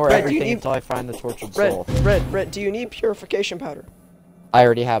going to ignore Red, do you everything need, until I find the tortured Red, soul. Red, do you need purification powder? I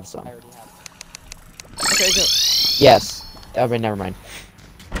already have some. Okay, good. Yes. Oh, wait, never mind.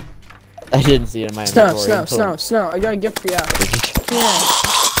 I didn't see it in my Snow, inventory snow, until- snow, snow. I got a gift for you. Yeah.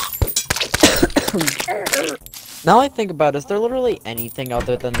 Now I think about it, is there literally anything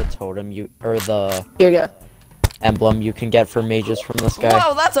other than the totem or the Here you go. emblem you can get for mages from this guy?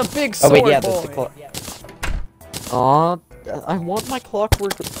 Whoa, that's a big Oh sword, wait, yeah, there's boy. the Aw, I want my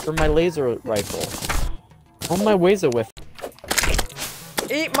clockwork or my laser rifle. On my ways with.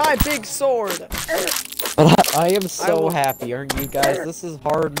 Eat my big sword. But I am so will- happy, aren't you guys? This is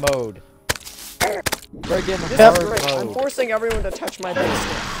hard mode. Friggin' This hard is great. I'm mode. forcing everyone to touch my big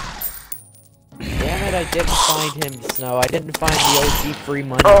sword. Damn it, I didn't find him, Snow. I didn't find the OG free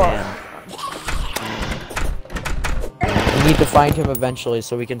money Oh. man. We need to find him eventually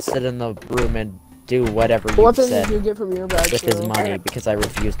so we can sit in the room and do whatever you What thing said did you get from your bag? with his Snow? money because I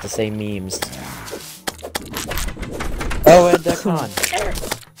refuse to say memes. Oh, and Con,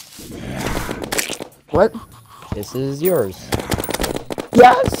 What? this is yours.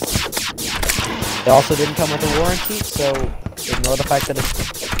 Yes! It also didn't come with a warranty, so ignore the fact that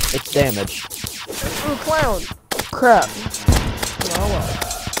it's damaged. Ooh, clown. Crap. Oh well.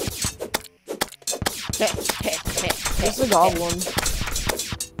 It's a goblin.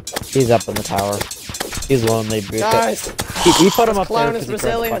 He's up in the tower. He's lonely. Guys, We put him up there clown because is he tried to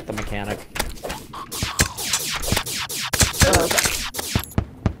resilient. fuck the mechanic.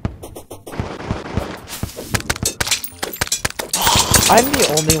 I'm the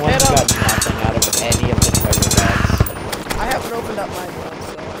only one who Head up. got nothing out of any of the treasure bags. I haven't opened up mine yet,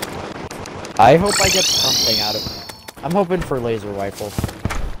 so. I hope I get something out of it. I'm hoping for laser rifle.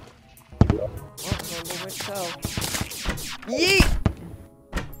 Well, we'll wait till. Yeet!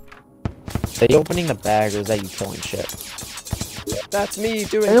 Are you opening the bag or is that you killing shit? That's me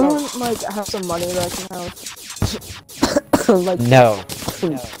doing Anyone, coke. like, have some money that I can have? Like, No.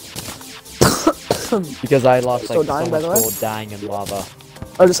 Because I lost Still like dying, so by much the way? gold dying in lava.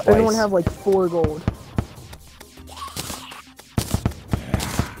 or does anyone Twice. have, like, 4 gold?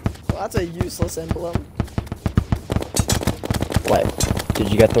 Well, that's a useless emblem. What?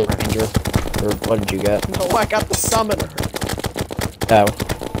 Did you get the ranger? Or what did you get? No, I got the summoner. Oh.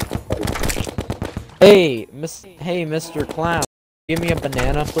 Hey, Mr. Clown. Give me a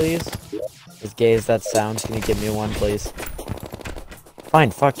banana, please. As gay as that sounds, can you give me one, please?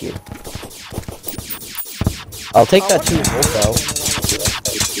 Fine, fuck you. I'll take that 2 volt, though.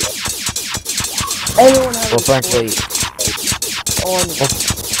 Anyone have Well, frankly... on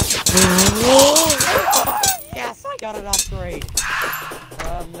Yes, I got an upgrade!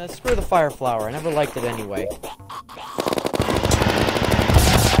 Screw the fire flower, I never liked it anyway.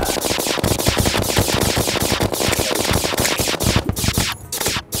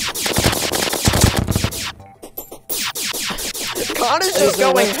 Con is just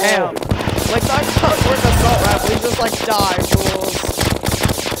going ham. Like, that clockwork assault rifle, he's just like, die, fools.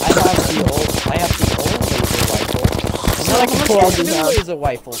 I have the old laser rifle. And then I can pull out the new laser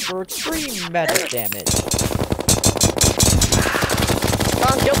rifle for extreme medic damage.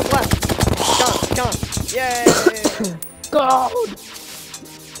 Con, kill the clown. Con. Yay! God!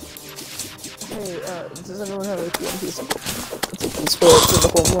 Hey, does anyone have like one piece of gold? It's a piece for the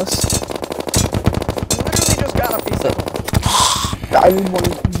homeless. Literally just got a piece of I need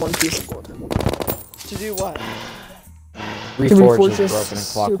one piece of gold. to do what? Reforge reforge is this broken and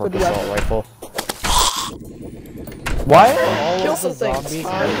clockwork stupid assault rifle. Why are all Kill of the some things, zombies...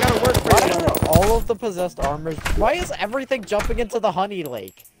 Con. You gotta work for Why your money. are all of the possessed armors... Why is everything jumping into the honey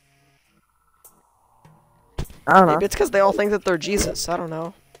lake? I don't know. Maybe it's because they all think that they're Jesus. I don't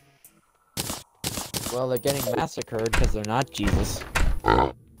know. Well, they're getting massacred because they're not Jesus.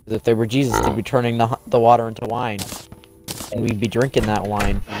 If they were Jesus, they'd be turning the water into wine. And we'd be drinking that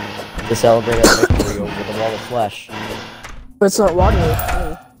wine to celebrate our victory over the wall of flesh. But it's not water.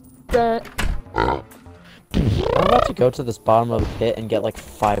 That. I'm about to go to this bottom of the pit and get like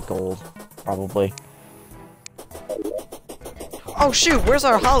 5 gold. Probably. Oh shoot, where's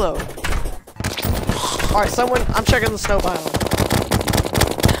our hollow? Alright, someone, I'm checking the snow biome.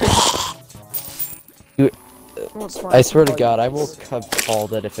 I swear to God, I will have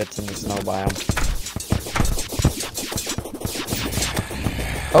called it if it's in the snow biome.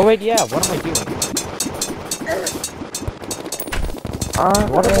 Oh wait, yeah, what am I doing?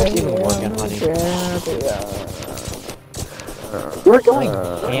 What am I even working, honey? We're going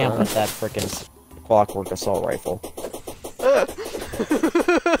ham with that frickin' clockwork assault rifle.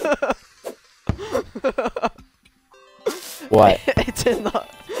 What? It's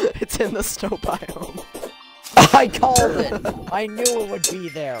in the snow biome. I called it! I knew it would be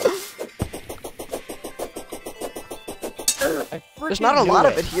there! There's not a lot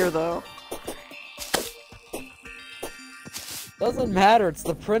of it here though. Doesn't matter, it's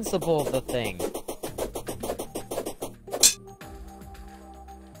the principle of the thing.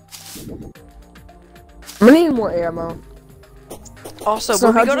 I'm gonna need more ammo. Also, So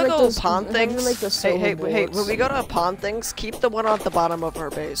when we how'd go you to make go those- pawn how'd you things, make the hey, silver hey, bullets? when we go to pawn things, keep the one at the bottom of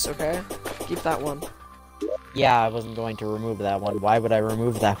our base, okay? Keep that one. Yeah, I wasn't going to remove that one. Why would I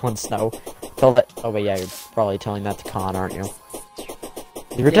remove that one, Snow? Oh, wait, yeah, you're probably telling that to Con, aren't you?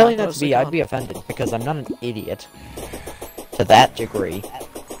 If you're Yeah, telling that to mostly me, I'd Con. be offended, because I'm not an idiot. To that degree.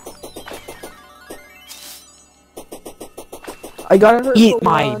 I got hurt. Eat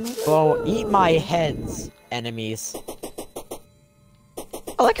my bone, eat my heads, enemies.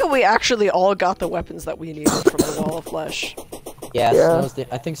 I like how we actually all got the weapons that we needed from the Wall of Flesh. Yeah, Yeah.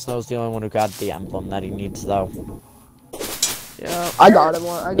 I think Snow's the only one who got the emblem that he needs, though. Yeah. I got it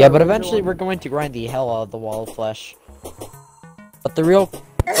one. Yeah, but eventually we're going to grind the hell out of the Wall of Flesh. But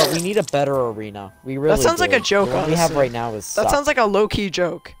but we need a better arena. We really That sounds do. like a joke, The one we have honestly. right now is That sounds like a low-key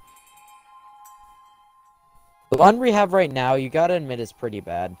joke. The one we have right now, you gotta admit, is pretty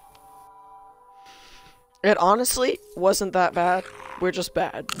bad. It honestly wasn't that bad. We're just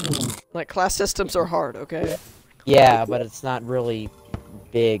bad. Like, class systems are hard, okay? Yeah, but it's not really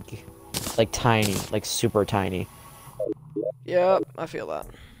big. Like tiny, like super tiny. Yep, I feel that.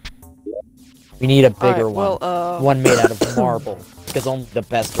 We need a bigger Alright, well, one. One made out of marble. Because only the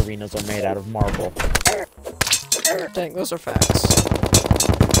best arenas are made out of marble. Dang, those are facts.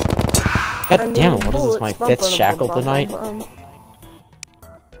 God damn it, what is this, my fifth shackle tonight?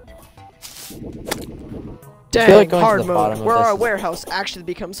 Dang, like going to hard the bottom mode, of where this our is- warehouse actually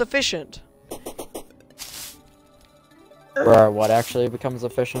becomes efficient. Where what actually becomes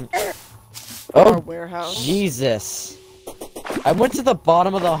efficient? Our Oh, warehouse. Jesus. I went to the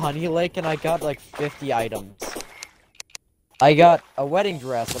bottom of the honey lake and I got like 50 items. I got a wedding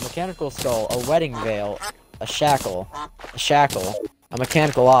dress, a mechanical skull, a wedding veil, a shackle, a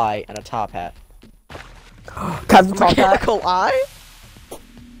mechanical eye, and a top hat. Captain Top Hat. Mechanical eye?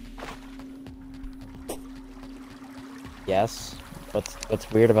 Yes.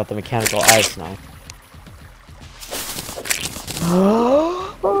 What's weird about the mechanical eyes now?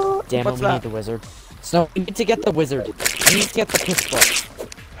 Damn it, What's we that? need the wizard. Snow, we need to get the wizard. We need to get the piss book.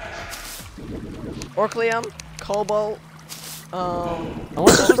 Orclium, Cobalt, I want to what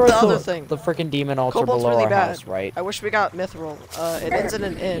was destroy the other thing? the freaking demon altar Cobalt's below really our bad. house, right? I wish we got Mithril. It ends in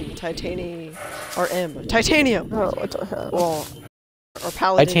an N. Titani... or M. Titanium! Oh, what the hell? Well, or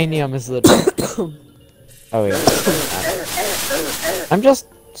Paladinium. Titanium is the... Oh, yeah. I'm just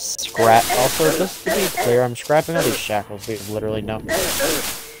Also, just to be clear, I'm scrapping all these shackles. We have literally no...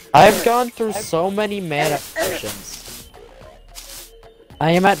 I've gone through so many mana potions.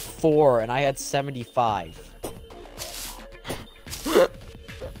 I am at 4, and I had 75. Oh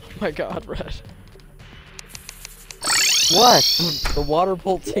my god, Red. What? The water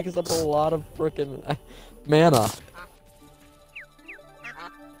bolt takes up a lot of frickin' mana.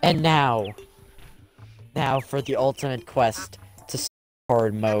 And now for the ultimate quest to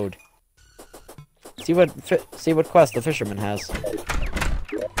hard mode. See what quest the fisherman has.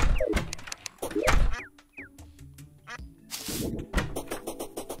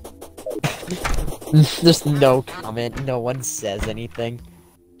 There's no comment. No one says anything.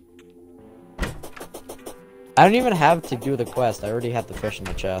 I don't even have to do the quest. I already have the fish in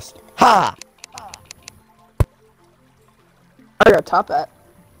the chest. Ha! I got Top Hat.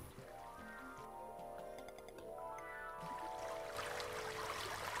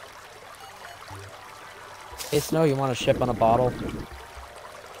 Hey, Snow, you want a ship on a bottle?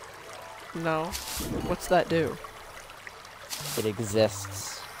 No. What's that do? It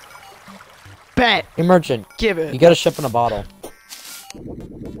exists. Bet! Hey, merchant, Give it! you got a ship in a bottle.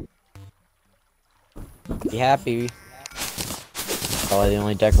 Be happy. Probably the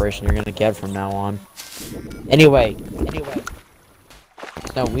only decoration you're gonna get from now on. Anyway.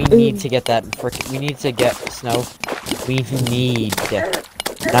 No, we need to get that we need to get Snow. We need.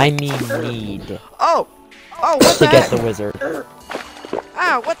 And I mean need. Oh! Oh, what To the get heck? the wizard.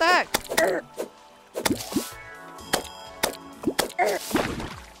 Ow, what the heck?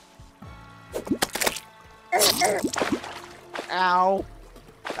 Ow.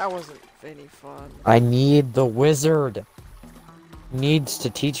 That wasn't any fun. I need the wizard. He needs to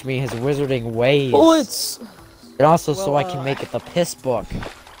teach me his wizarding ways. Bullets! And also so Well, I can make it the piss book.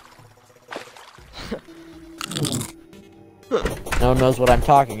 No one knows what I'm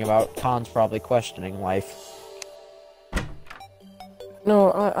talking about. Khan's probably questioning life.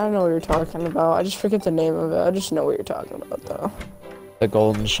 No, I know what you're talking about. I just forget the name of it. I just know what you're talking about, though. The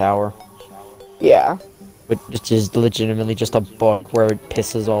golden shower. Yeah. Which is legitimately just a book where it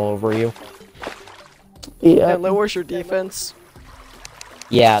pisses all over you. Yeah. It lowers your defense.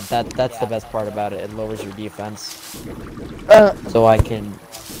 Yeah, that's the best part about it. It lowers your defense. Uh, So I can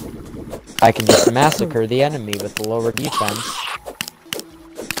just massacre the enemy with the lower defense.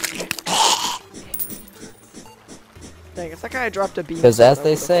 Dang, if that guy dropped a beam. Because as I they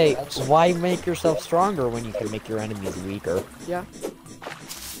would've say, collapsed. why make yourself stronger when you can make your enemies weaker? Yeah.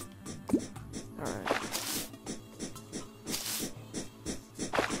 Alright.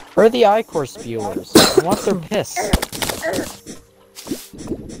 Where are the iCore spewers? I want their piss.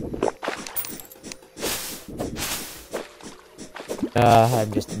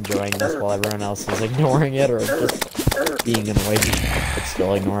 I'm just enjoying this while everyone else is ignoring it, or just being annoyed, but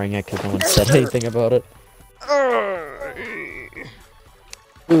still ignoring it because no one said anything about it.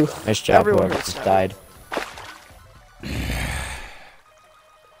 ooh. Nice job, Everyone whoever hurts just now. died.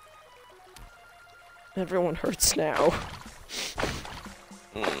 Everyone hurts now.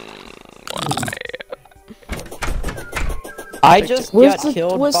 I just got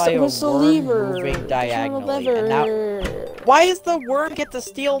killed by a where's the worm lever? moving Turn the diagonally, and now... lever. Why does the worm get to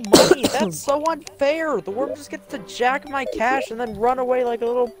steal money? That's so unfair! The worm just gets to jack my cash and then run away like a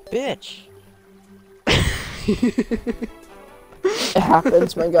little bitch. It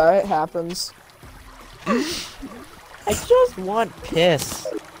happens, my guy. It happens. I just want piss.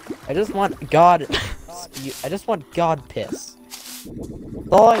 I just want God... I just want God piss.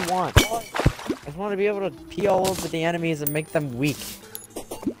 That's all I want. I just want to be able to pee all over the enemies and make them weak.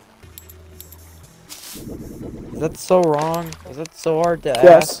 Is that so wrong? Is that so hard to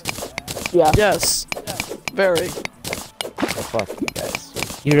ask? Yeah. Yes. Very. Oh, fuck you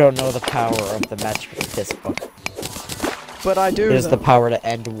guys. You don't know the power of the Magic Piss book. But I do. It is the power to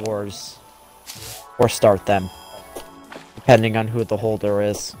end wars. Or start them. Depending on who the holder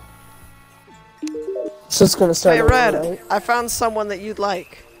is. So it's gonna start Hey, over, Red, right? I found someone that you'd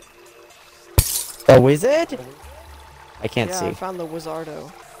like. The wizard? I can't Yeah, see. I found the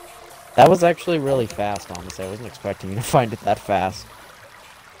Wizardo. That was actually really fast, honestly. I wasn't expecting you to find it that fast.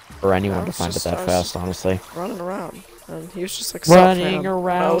 Or anyone to find it that fast, honestly. Running around, and he was just like, "Sup, Running fam?"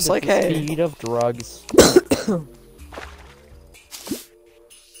 around I was at like, the "Hey." speed of drugs.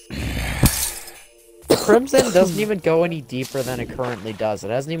 The Crimson doesn't even go any deeper than it currently does. It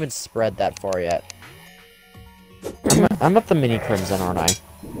hasn't even spread that far yet. I'm at the mini Crimson, aren't I?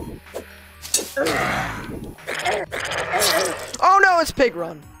 Oh no, it's Pig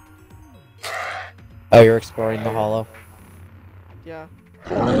Run. Oh, you're exploring the hollow? Yeah.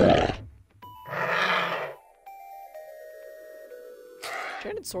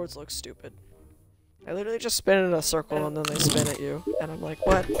 Enchanted swords look stupid. I literally just spin in a circle and then they spin at you, and I'm like,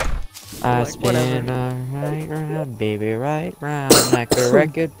 what? I Like, spin whatever. right round, baby, right round, like a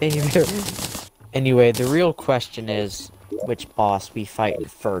record, baby. Anyway, the real question is, which boss we fight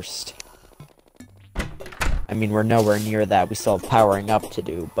first? I mean, we're nowhere near that. We still have powering up to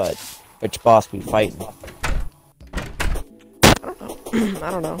do, but which boss we fight? I don't know.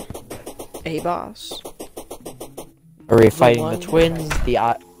 I don't know. A boss. Are we fighting one? the twins,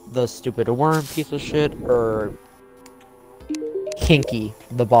 the stupid worm piece of shit, or Kinky,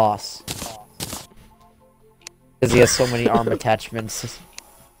 the boss? Because he has so many arm attachments.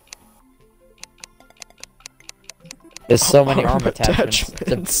 There's so many arm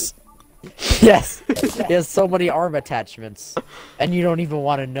attachments. Yes, he has so many arm attachments, and you don't even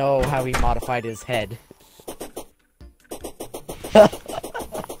want to know how he modified his head.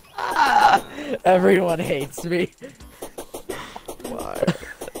 Everyone hates me. Why?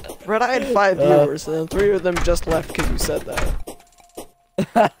 Red, I had 5 viewers, and then 3 of them just left because you said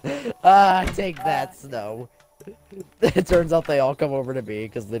that. Take that, Snow. It turns out they all come over to me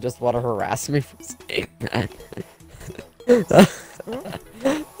because they just want to harass me for saying that.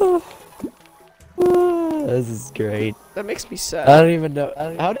 This is great. That makes me sad. I don't even know.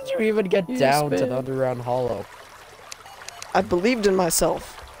 How did you even get You down to spin. the underground hollow? I believed in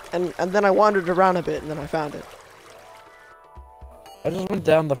myself, and then I wandered around a bit, and then I found it. I just went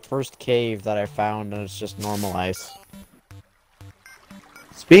down the first cave that I found, and it's just normal ice.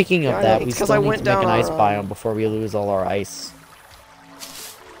 Speaking of Yeah, I that, know, we it's 'cause still I need went to make an down ice our, biome before we lose all our ice.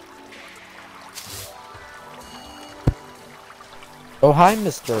 Oh, hi,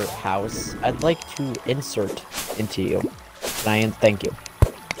 Mr. House. I'd like to insert into you. Can I thank you?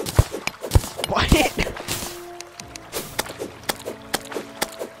 What? I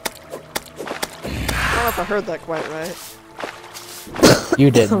don't know if I heard that quite right.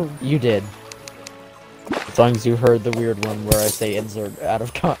 You did. You did. As long as you heard the weird one where I say insert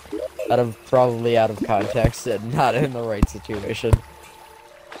probably out of context and not in the right situation.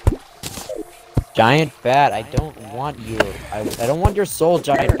 Giant bat, I don't want you. I don't want your soul,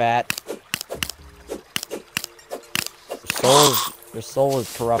 giant bat. Your soul's Your soul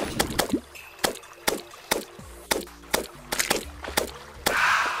is corrupt.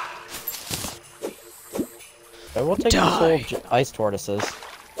 I will take the soul of ice tortoises.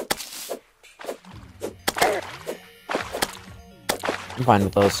 I'm fine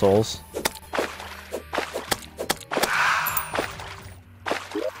with those souls.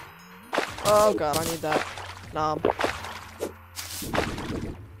 Oh god, I need that. Nom.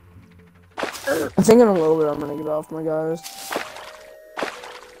 I think in a little bit I'm gonna get off my guys.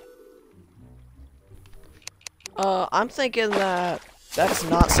 I'm thinking that that's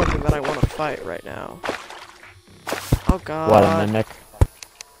not something that I want to fight right now. Oh god. What, a mimic?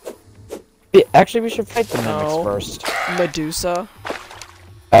 Actually, we should fight the mimics first. Medusa.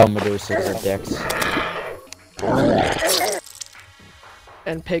 Oh, Medusas are dicks.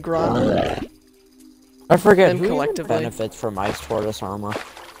 And Pigron. I forget Them who collectively. benefits from ice tortoise armor.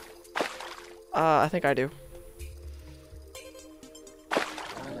 I think I do.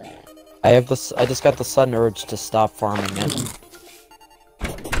 I just got the sudden urge to stop farming it.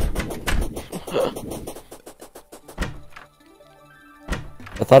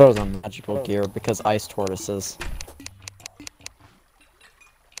 I thought it was a magical gear because ice tortoises.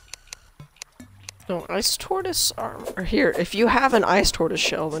 No, ice tortoise are here. If you have an ice tortoise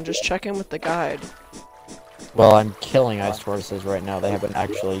shell, then just check in with the guide. Well, I'm killing ice tortoises right now. They haven't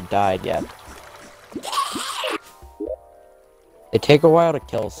actually died yet. They take a while to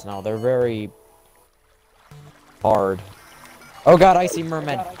kill, Snow. They're very hard. Oh god, Icy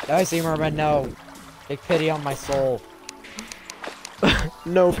Merman! Icy Merman, no! Take pity on my soul.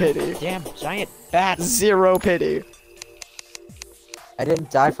 No pity. Damn giant bats! Zero pity. I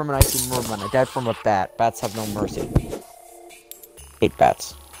didn't die from an Icy Merman. I died from a bat. Bats have no mercy. Hate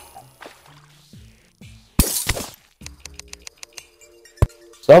bats.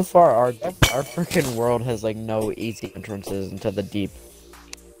 So far, our freaking world has like no easy entrances into the deep.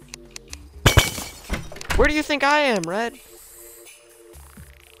 Where do you think I am, Red?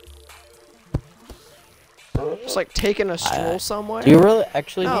 Just like taking a stroll somewhere? Do you really,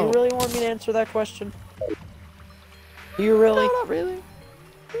 actually, do No. you really want me to answer that question? Do you really? No, not really.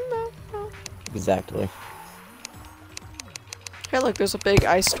 No, no. Exactly. Hey, look, there's a big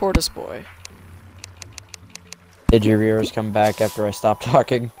ice tortoise boy. Did your viewers come back after I stopped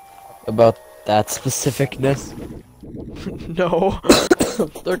talking about that specificness? No.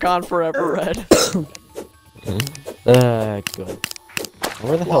 They're gone forever, Red. Good.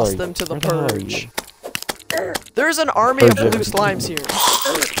 Where the hell are Lost you? them to the Where hell are purge. you? There's an army of Purge blue of- slimes here.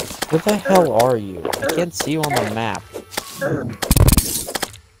 Where the hell are you? I can't see you on the map.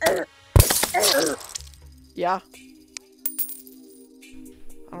 Yeah.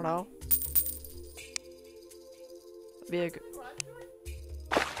 I don't know. That'd be a good...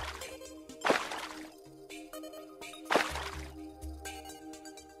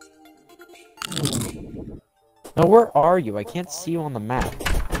 Now where are you? I can't see you on the map.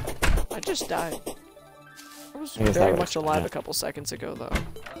 I just died. I was I guess very that much was- alive yeah. a couple seconds ago, though.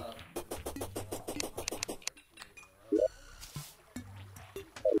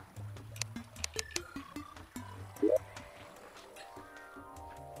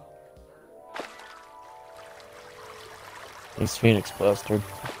 Thanks, Phoenix Bastard.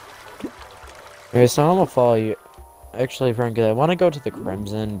 Okay, so I'm gonna follow you. Actually, frankly, I want to go to the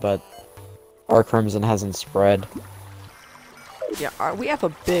Crimson, but our Crimson hasn't spread. Yeah, we have a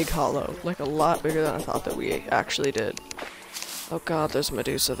big hollow. Like, a lot bigger than I thought that we actually did. Oh god, there's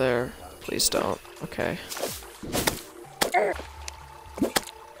Medusa there. Please don't. Okay.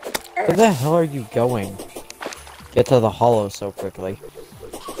 Where the hell are you going? Get to the hollow so quickly.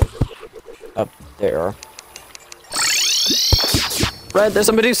 Up there. Red, there's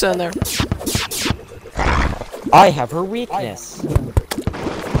a Medusa in there. I have her weakness! Oh,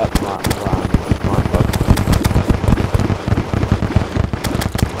 come on, come on, come on, look.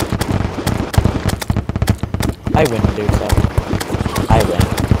 I win, Medusa. I win.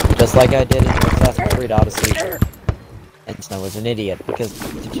 Just like I did in Assassin's Creed Odyssey. And Snow was an idiot, because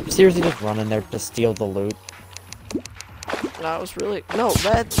did you seriously just run in there to steal the loot? That was really... No,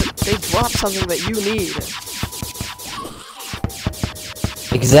 Red, they dropped something that you need.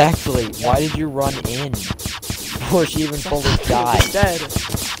 Exactly. Why did you run in? Before she even fully If it died. was dead,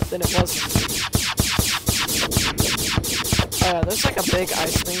 then it wasn't. Oh yeah, there's like a big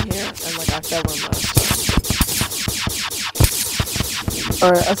ice thing here, and like I fell in last time.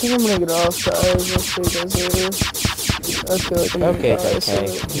 Alright, I think I'm gonna get off, guys. I'll see you guys later. I feel like I'm gonna Okay, die, okay. so,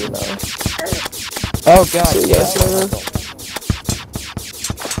 you know. Oh god, See you yeah. guys later.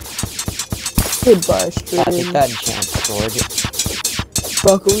 Goodbye, I think stream. that enchant sword.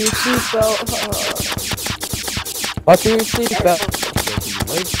 Buckle your seatbelt. What do you see better?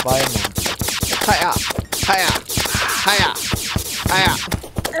 Wait by a month. Hiya! Hiya! Hiya! Hiya!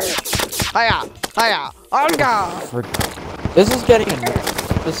 Hiya! Hiya! On God! This is getting annoying.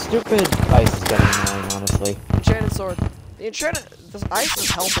 The stupid ice is getting annoying, honestly. Enchanted sword. This ice is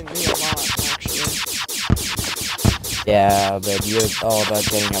helping me a lot, actually. Yeah, but you're all about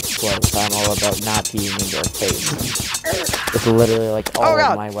getting up close. I'm all about not being in your face. It's literally like all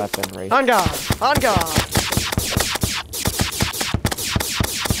of my weaponry. On God! On God!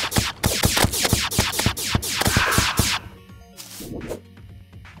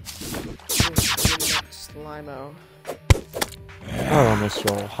 Slimo. Oh,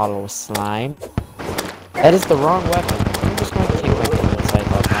 Mr. Hollow Slime. That is the wrong weapon. I'm just going to take my bullets. I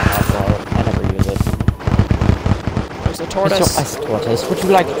love my alcohol. I never use it. There's a tortoise. Mr. Ice Tortoise, would you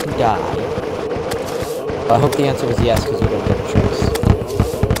like to die? I hope the answer was yes, because you don't get a choice.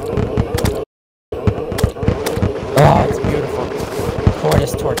 Oh, it's beautiful.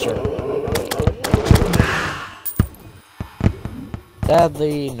 Tortoise torture.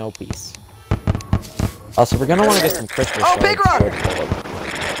 Sadly, no peace. Also, we're gonna want to get some crystal shards. Oh, Pig Rock!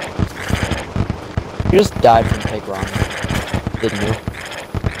 You just died from Pig Rock, didn't you?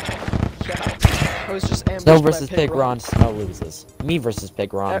 Yeah. I was just ambushed Snow by versus Pig Ron, Snow loses. Me versus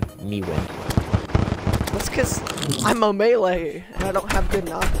Pig Ron, me win. That's because I'm a melee, and I don't have good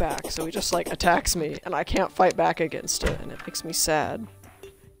knockback, so he just, like, attacks me, and I can't fight back against it, and it makes me sad.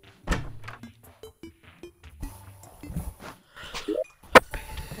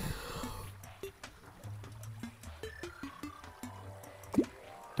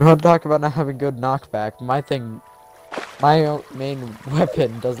 You want to talk about not having good knockback? My main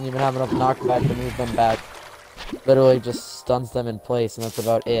weapon doesn't even have enough knockback to move them back. Literally just stuns them in place, and that's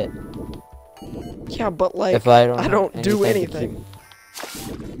about it. Yeah, but like, If I I don't do anything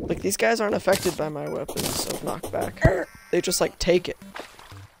anything. Like, these guys aren't affected by my weapons of knockback. They just, like, take it.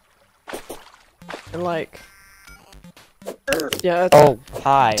 And, like... Yeah, Oh,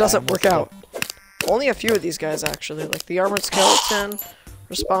 hi. it doesn't work out. Only a few of these guys, actually. Like, the armored skeleton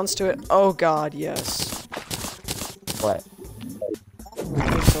responds to it. Oh god, yes. What?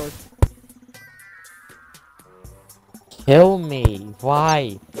 Big sword. Kill me.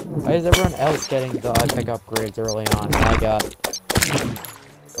 Why? Why is everyone else getting the epic upgrades early on? I got...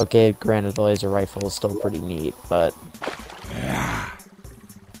 Okay, granted the laser rifle is still pretty neat, but...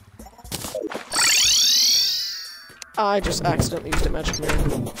 I just accidentally used a magic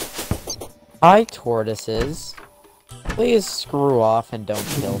mirror. Hi, tortoises. Please screw off and don't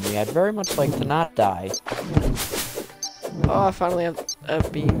kill me. I'd very much like to not die. Oh, I finally have a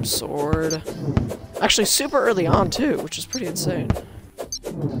beam sword. Actually, super early on, too, which is pretty insane.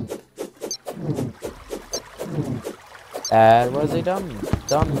 That was a dumb move.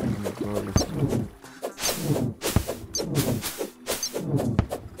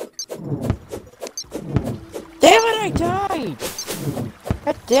 Damn it, I died!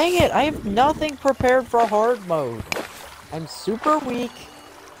 God dang it, I have nothing prepared for hard mode. I'm super weak,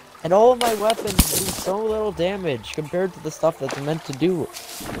 and all of my weapons do so little damage compared to the stuff that's meant to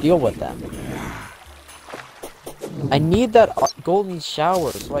deal with them. I need that golden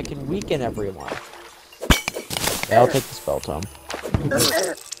shower so I can weaken everyone. Okay, I'll take the spell tome.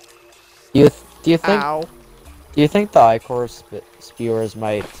 Do you think? Ow. Do you think the Ichor spewers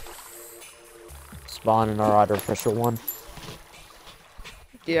might spawn in our artificial one?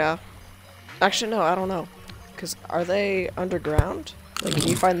 Yeah. Actually, no, I don't know. Because are they underground? Like, can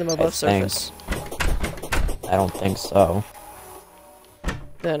you find them above surface? I don't think so.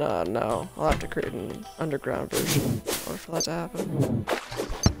 Then, no. I'll have to create an underground version in order for that to happen.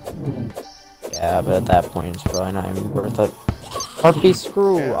 Yeah, but at that point, it's probably not even worth it. Harpy,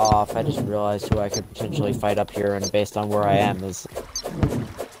 screw off. I just realized who I could potentially fight up here, and based on where I am is...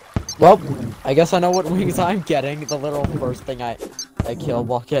 Well, I guess I know what wings I'm getting. The little first thing I kill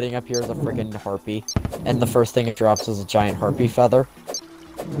while getting up here is a friggin' harpy. And the first thing it drops is a giant harpy feather.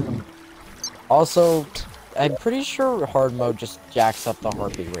 Also, I'm pretty sure hard mode just jacks up the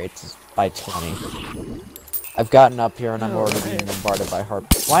harpy rates by 20. I've gotten up here and I'm already being bombarded by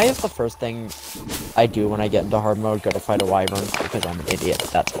harpies. Why is the first thing I do when I get into hard mode go to fight a wyvern? Because I'm an idiot,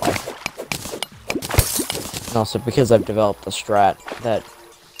 that's why. And also because I've developed a strat that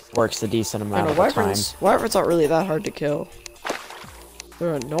works a decent amount of the time. Wyverns aren't really that hard to kill.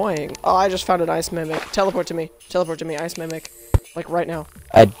 They're annoying. Oh, I just found an ice mimic. Teleport to me. Teleport to me, ice mimic. Like, right now.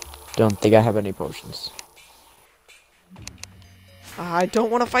 I don't think I have any potions. I don't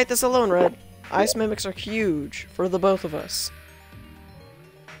want to fight this alone, Red. Ice mimics are huge for the both of us.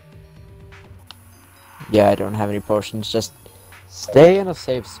 Yeah, I don't have any potions, just Stay in a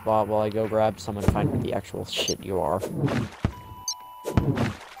safe spot while I go grab some and find what the actual shit you are.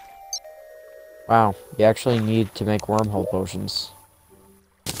 Wow, you actually need to make wormhole potions.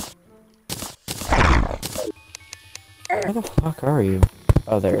 Where the fuck are you?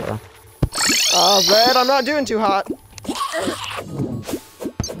 Oh, there you are. Red, I'm not doing too hot.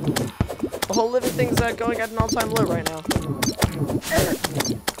 The whole living thing's going at an all-time low right now.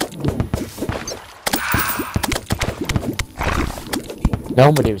 No,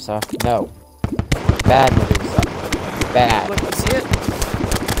 Medusa. No. Bad Medusa. Bad. Look, you see it?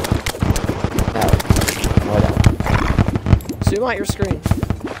 No. Whatever. Zoom out your screen.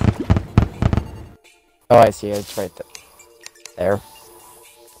 Oh, I see it. It's right there.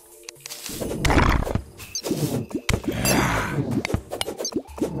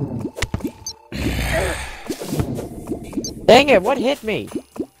 Dang it, what hit me? You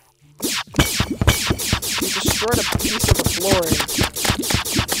destroyed a piece of the flooring.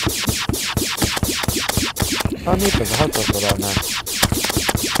 Oh, neat, there's a hard circle down there.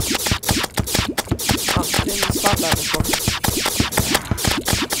 Oh, didn't even stop that before.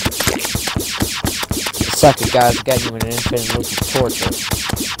 Suck it, guys. I got you in an infinite loop of torture.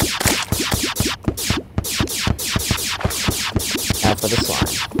 Now for the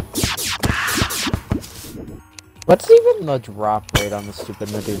slime. What's even the drop rate on the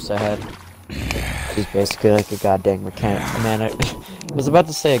stupid Medusa head? She's basically like a goddamn I was about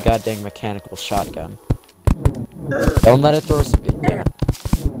to say a goddamn mechanical shotgun. Don't let it throw speed.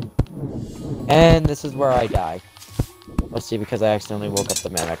 And this is where I die. Let's see, because I accidentally woke up the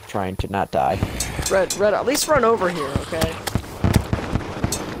mimic trying to not die. Red, at least run over here, okay?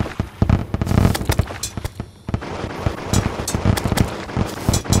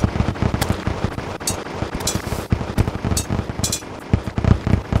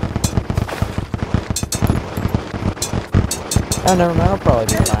 Oh, never mind, I'll probably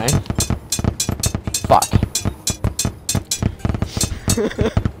be fine. Fuck.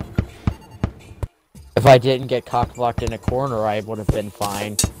 If I didn't get cock-blocked in a corner, I would have been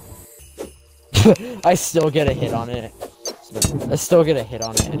fine. I still get a hit on it. I still get a hit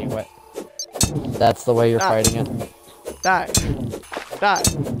on it anyway. That's the way you're fighting it. Die. Die.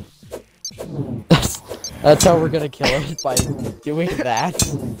 That's how we're gonna kill it, by doing that.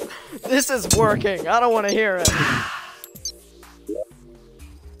 This is working. I don't want to hear it.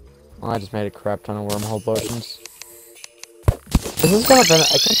 Well, I just made a crap ton of wormhole potions. This is gonna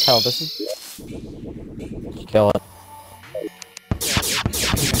benefit. I can tell this is. Kill it.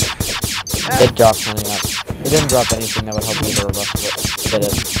 It dropped something up. It didn't drop anything that would help either of us, but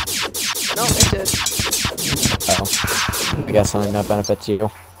it did. No, it did. Oh. I guess something that benefits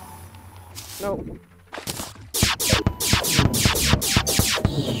you. Nope.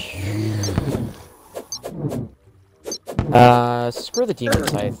 Screw the demon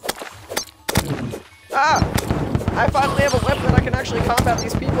scythe. Ah! I finally have a weapon that I can actually combat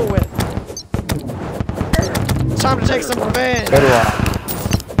these people with. It's time to take some revenge. So do I.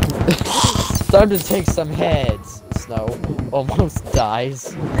 Time to take some heads. Snow almost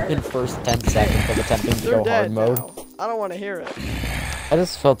dies in first 10 seconds of attempting to go hard mode. Now. I don't want to hear it. I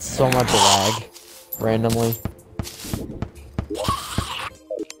just felt so much lag randomly.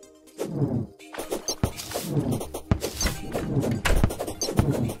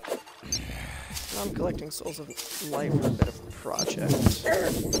 I'm collecting souls of life for a bit of a project.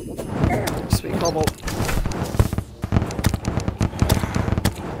 Sweet cobalt.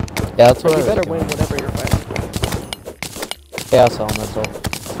 Yeah, that's what You I better was win doing. whatever you're fighting. Chaos Elemental.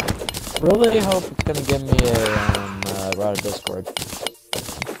 Really hope it's gonna give me a route of Discord.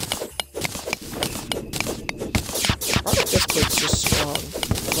 Our Discord's just strong.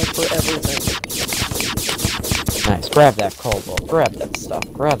 Like for everything. Nice. Grab that cobalt. Grab that stuff.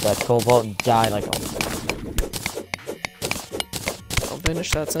 Grab that cobalt and die like a. Don't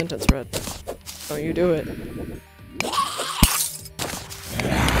finish that sentence, Red. Don't you do it.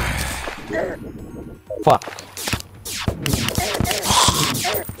 Fuck.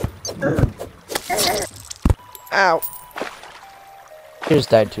 Ow. You just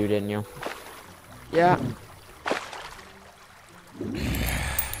died too, didn't you? Yeah.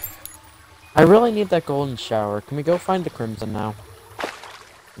 I really need that golden shower. Can we go find the crimson now?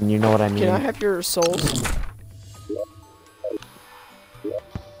 And you know what I mean. Can I have your souls?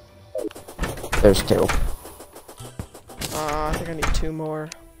 There's two. I think I need 2 more.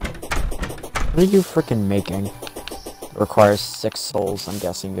 What are you freaking making? It requires 6 souls, I'm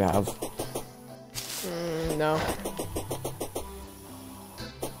guessing you have. No.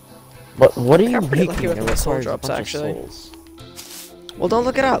 What are you I'm pretty making? lucky with It my soul requires a drops, bunch of actually. souls. Well, don't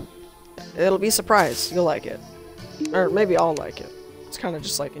look it up. It'll be a surprise. You'll like it. Or maybe I'll like it. It's kind of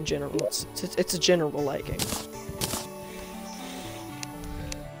just like in general. It's a general liking.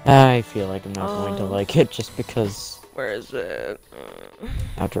 I feel like I'm not going to like it just because Where is it?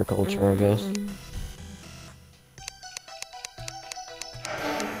 agriculture, I guess.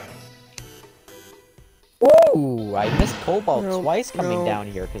 Ooh, I missed Cobalt No, twice coming no.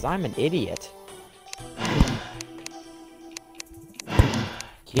 down here because I'm an idiot.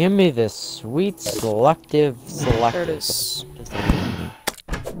 Give me this sweet selective. There it is. What does that mean?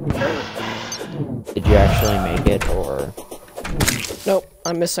 Did you actually make it, or? Nope,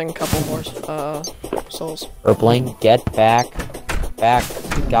 I'm missing a couple more souls. Earthling, get back. Back.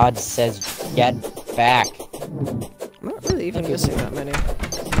 God says get back. I'm not really even missing that many.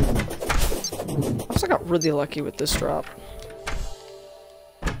 I also got really lucky with this drop.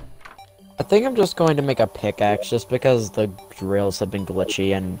 I think I'm just going to make a pickaxe just because the drills have been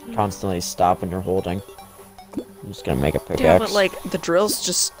glitchy and constantly stop when you're holding. I'm just gonna make a pickaxe. Yeah, but like, the drills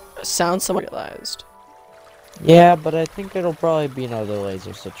just sound so realized. Yeah, but I think it'll probably be another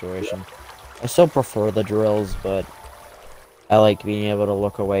laser situation. I still prefer the drills, but I like being able to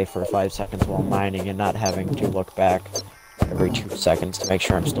look away for 5 seconds while mining and not having to look back every 2 seconds to make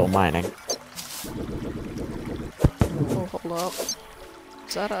sure I'm still mining. Oh, hold up.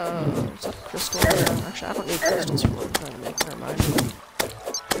 Is that a crystal there? Actually, I don't need crystals for what I'm trying to make. Never mind.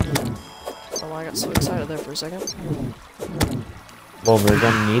 Oh, I got so excited there for a second. Well, we're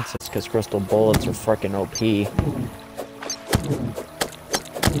gonna need this because crystal bullets are freaking OP.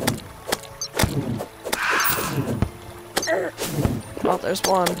 Oh, there's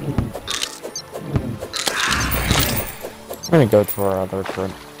one. I'm gonna go to our other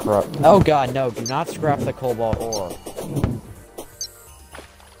corrupt. Oh god, no, do not scrap the cobalt ore.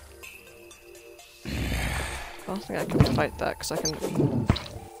 I don't think I can fight that because I can.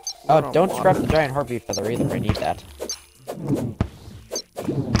 Oh, don't scrap the giant heartbeat feather either, I need that.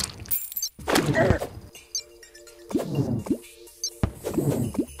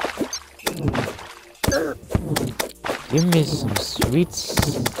 Give me some sweet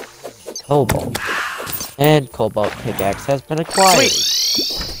cobalt. And cobalt pickaxe has been acquired.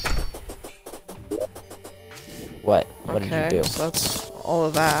 What? What Okay, did you do? so that's all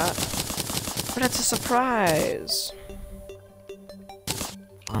of that. But it's a surprise.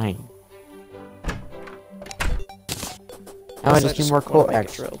 Fine. Now I just need more wanna make a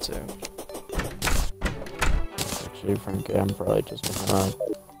coax. drill too. Actually, frankly, I'm probably just gonna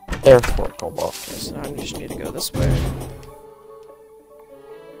there's 4 cobalt. Okay, so now I just need to go this way.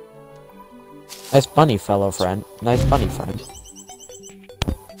 Nice bunny, fellow friend. Nice bunny friend.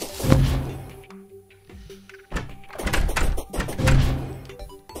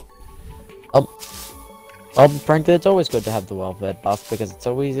 Well, frankly, it's always good to have the well-fed buff because it's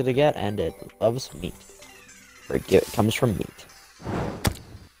so easy to get and it loves meat. Or it comes from meat.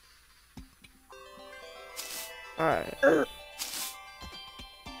 Alright. I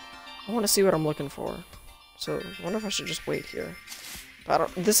want to see what I'm looking for. So, I wonder if I should just wait here.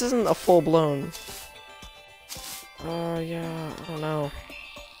 This isn't a full-blown... yeah, I don't know.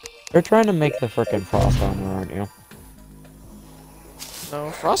 You're trying to make the frickin' frost armor, aren't you?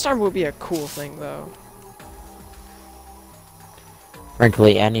 No, frost armor would be a cool thing, though.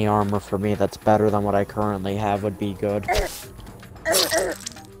 Frankly, any armor for me that's better than what I currently have would be good.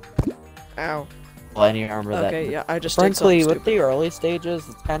 Ow. Well, any armor that... Okay, yeah, I just Frankly, did with something the early stages,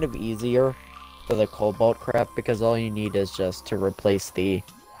 it's kind of easier for the cobalt crap because all you need is just to replace the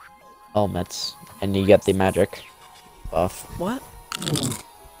helmets and you get the magic buff. stupid. What?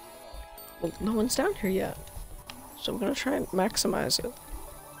 Well, no one's down here yet. So I'm gonna try and maximize it.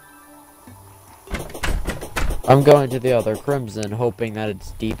 I'm going to the other Crimson, hoping that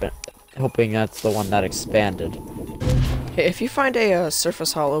it's deep, hoping that's the one that expanded. Hey, if you find a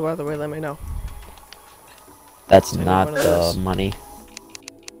surface hollow, by the way, let me know. That's Maybe not one of the those. money.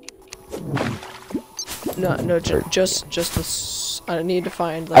 No, just this. I need to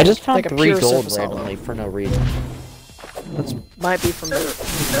find. Like, I just found like a 3 pure gold surface hollow. randomly for no reason. That might be from.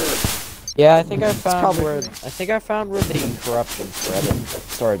 Yeah, I think I found probably where me. the corruption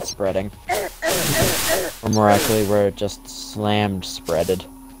started spreading. Or more accurately, where it just slammed spreaded.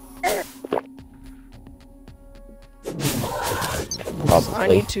 Probably. I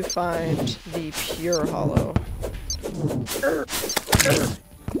need to find the pure hollow.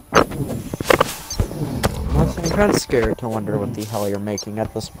 I'm kind of scared to wonder what the hell you're making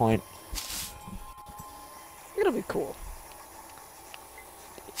at this point. It'll be cool.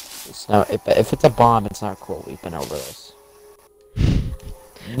 It's no, if it's a bomb, it's not cool. We've been over this.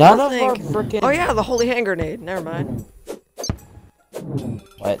 None of our frickin' Oh yeah, the holy hand grenade. Never mind.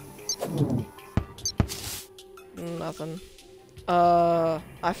 What? nothing.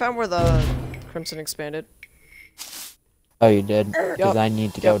 I found where the Crimson expanded. Oh, you did? Because I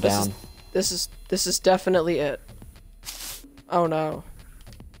need to go down. This is definitely it. Oh no.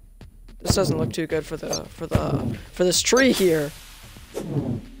 This doesn't look too good for this tree here.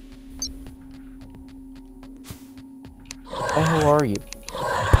 What the hell are you?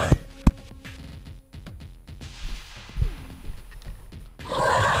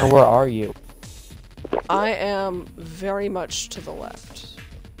 Or where are you? I am very much to the left.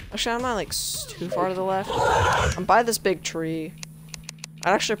 Actually, I'm not like too far to the left. I'm by this big tree.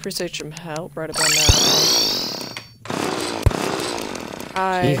 I'd actually appreciate some help right about now.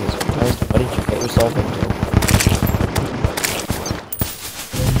 Jesus Christ, what did you get yourself into?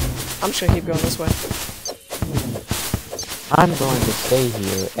 I'm just gonna keep going this way. I'm going to stay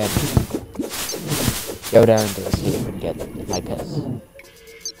here and go down into the cave and get my piss.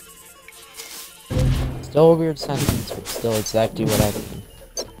 Still a weird sentence, but still exactly what I mean.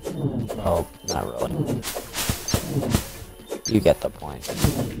 Oh, not really. You get the point.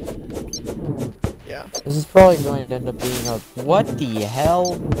 Yeah. This is probably going to end up being a what the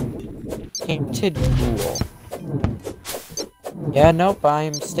hell? Painted ghoul. Yeah, nope,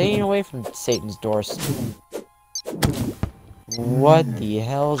 I'm staying away from Satan's doors. What the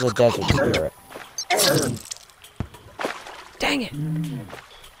hell is a desert spirit? Dang it!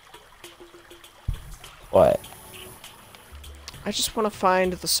 What? I just want to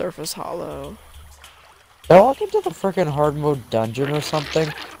find the surface hollow. Did I walk into the frickin' hard mode dungeon or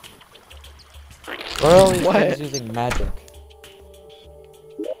something? Where are all these things using magic?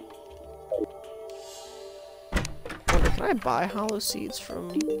 Wonder, can I buy hollow seeds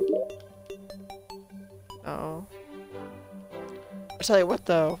from... Oh. I'll tell you what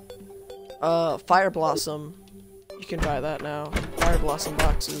though. Fire Blossom. You can buy that now. Fire Blossom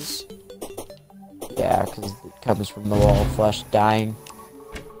boxes. Yeah, because it comes from the wall of flesh dying.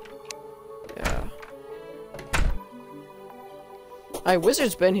 Yeah.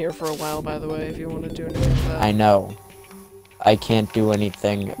 Wizard's been here for a while, by the way, if you want to do anything with that. I know. I can't do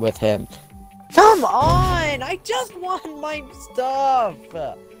anything with him. Come on! I just want my stuff!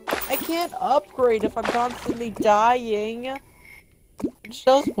 I can't upgrade if I'm constantly dying. I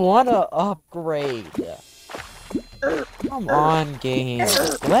just wanna upgrade. Come on, game.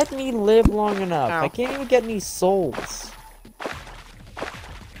 Let me live long enough. Ow. I can't even get any souls.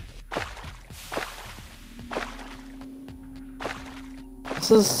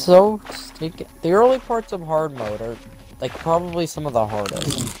 This is so stinking. The early parts of hard mode are like probably some of the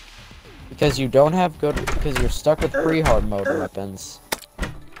hardest. Because you don't have because you're stuck with pre-hard mode weapons.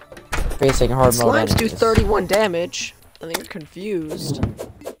 Facing hard mode Slimes do enemies. 31 damage. I think you're confused.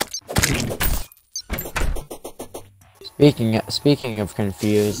 Speaking of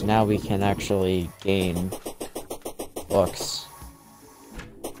confused, now we can actually gain books.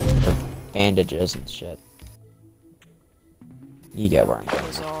 Or bandages and shit. You get where I'm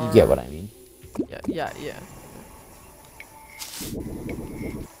going. You get what I mean. Yeah.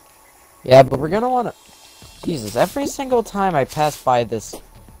 Yeah, but we're gonna wanna... Jesus, every single time I pass by this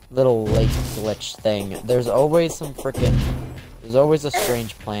little lake glitch thing, there's always some frickin'... There's always a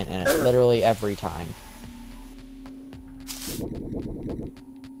strange plant in it, literally every time.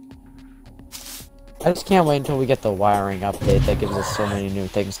 I just can't wait until we get the wiring update that gives us so many new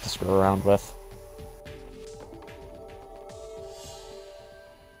things to screw around with.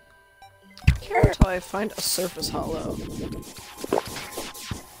 Can't until I find a surface hollow.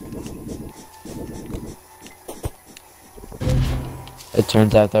 It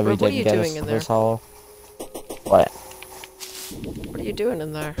turns out that we What are didn't you get doing in there? this hollow. What? What are you doing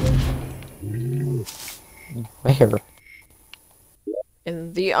in there? Where?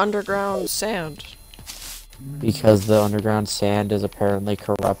 In the underground sand. Because the underground sand is apparently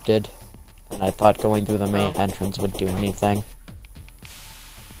corrupted. And I thought going through the main entrance would do anything.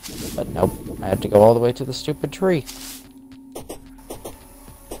 But nope, I have to go all the way to the stupid tree.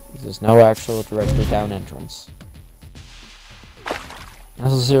 There's no actual directly down entrance.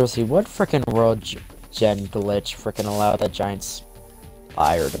 Also, seriously, what frickin' world gen glitch frickin' allowed that giant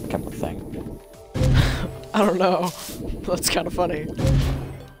spire to become a thing? I don't know. That's kind of funny.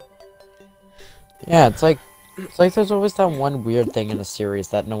 Yeah, it's like there's always that one weird thing in a series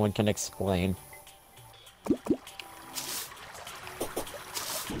that no one can explain.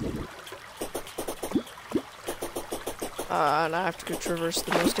 And I have to go traverse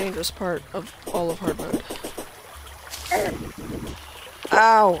the most dangerous part of all of hard mode.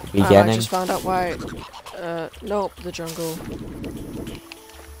 Ow! I just found out why. Nope, the jungle.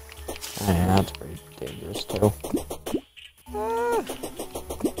 Oh, yeah, that's pretty dangerous too.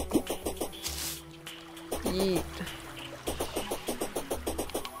 Yeet.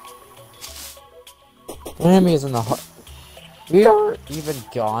 Enemies in the heart. We are even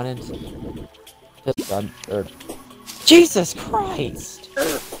gone into Jesus Christ!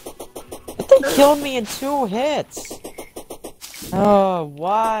 But they killed me in 2 hits! Oh,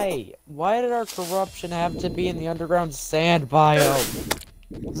 why? Why did our corruption have to be in the underground sand biome?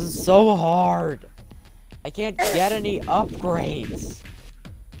 This is so hard. I can't get any upgrades.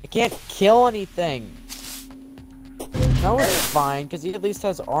 I can't kill anything. No, it's fine, because he at least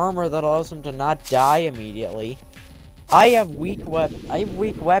has armor that allows him to not die immediately. I have weak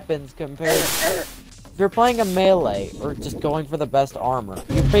weapons compared. If you're playing a melee or just going for the best armor,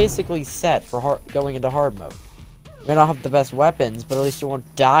 you're basically set for going into hard mode. You may not have the best weapons, but at least you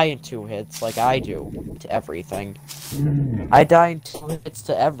won't die in 2 hits like I do to everything. I die in 2 hits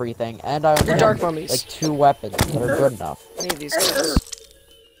to everything, and I only dark have mummies. like 2 weapons that are good enough. I need these guys.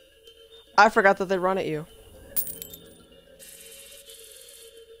 I forgot that they run at you.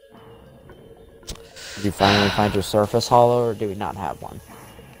 Did you finally find your surface hollow, or do we not have one?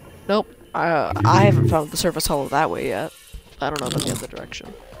 Nope. I haven't found the surface hollow that way yet. I don't know about the other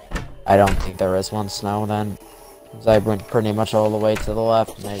direction. I don't think there is one, Snow, then. 'Cause I went pretty much all the way to the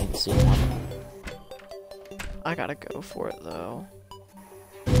left, and I didn't see one. I gotta go for it, though.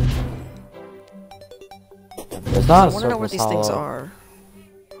 There's not I a wanna know where surface these things hollow. are.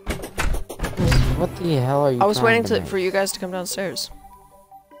 What the hell are you I was trying waiting to for you guys to come downstairs.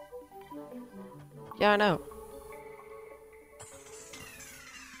 Yeah, I know.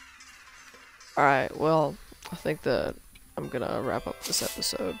 Alright, well, I think that I'm gonna wrap up this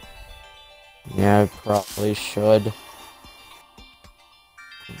episode. Yeah, I probably should.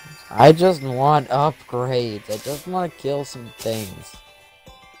 I just want upgrades. I just want to kill some things.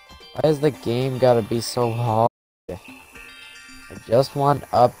 Why has the game gotta be so hard? I just want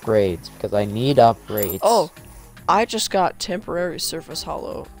upgrades, because I need upgrades. Oh! I just got temporary surface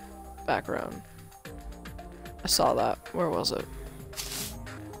hollow background. I saw that. Where was it?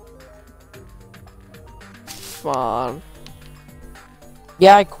 Come on.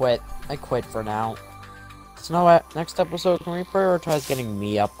 Yeah, I quit. I quit for now. So now, next episode, can we prioritize getting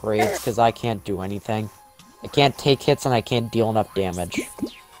me upgrades? Because I can't do anything. I can't take hits and I can't deal enough damage.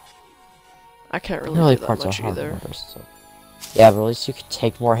 I can't really do that parts much are hard either. motors, so. Yeah, but at least you can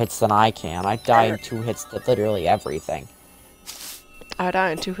take more hits than I can. I die in 2 hits to literally everything. I die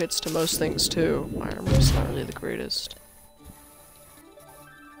in 2 hits to most things too. My armor's not really the greatest.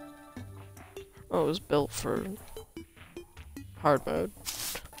 Oh, it was built for hard mode.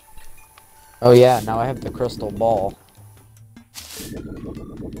 Oh yeah, now I have the crystal ball.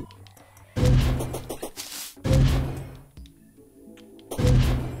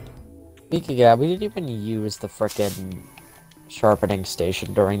 Speaking of that, we didn't even use the frickin' sharpening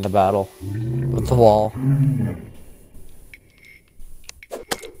station during the battle with the wall.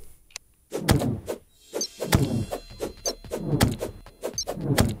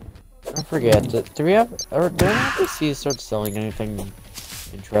 I forget, do we have, or do I have to see you start selling anything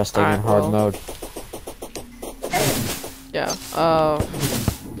interesting in hard mode? Yeah,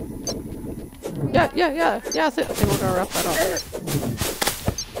 yeah, I think we're gonna wrap that up.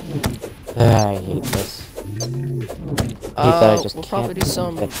 I hate this. We'll probably do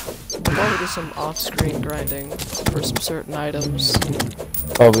some off-screen grinding for some certain items.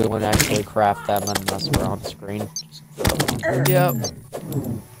 Oh, we won't actually craft them unless we're on screen. Yep.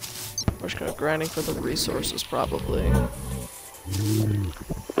 We're just gonna grinding for the resources, probably.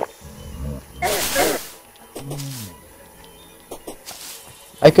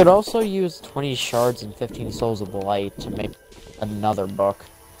 I could also use 20 shards and 15 souls of light to make another book.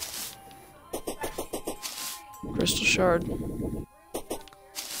 Crystal shard.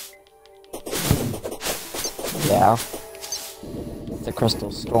 Yeah. The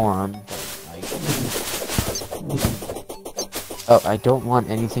crystal storm, but like... Oh, I don't want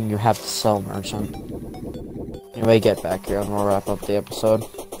anything you have to sell, merchant. Anyway, get back here and we'll wrap up the episode.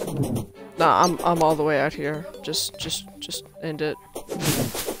 Nah, I'm all the way out here. Just end it.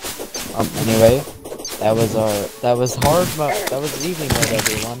 Anyway, that was hard mode. That was evening mode,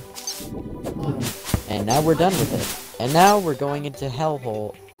 everyone. And now we're done with it. And now we're going into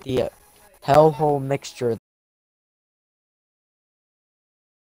Hellhole, the Hellhole mixture.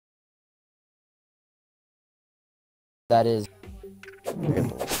 That is.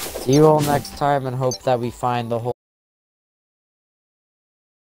 See you all next time and hope that we find the whole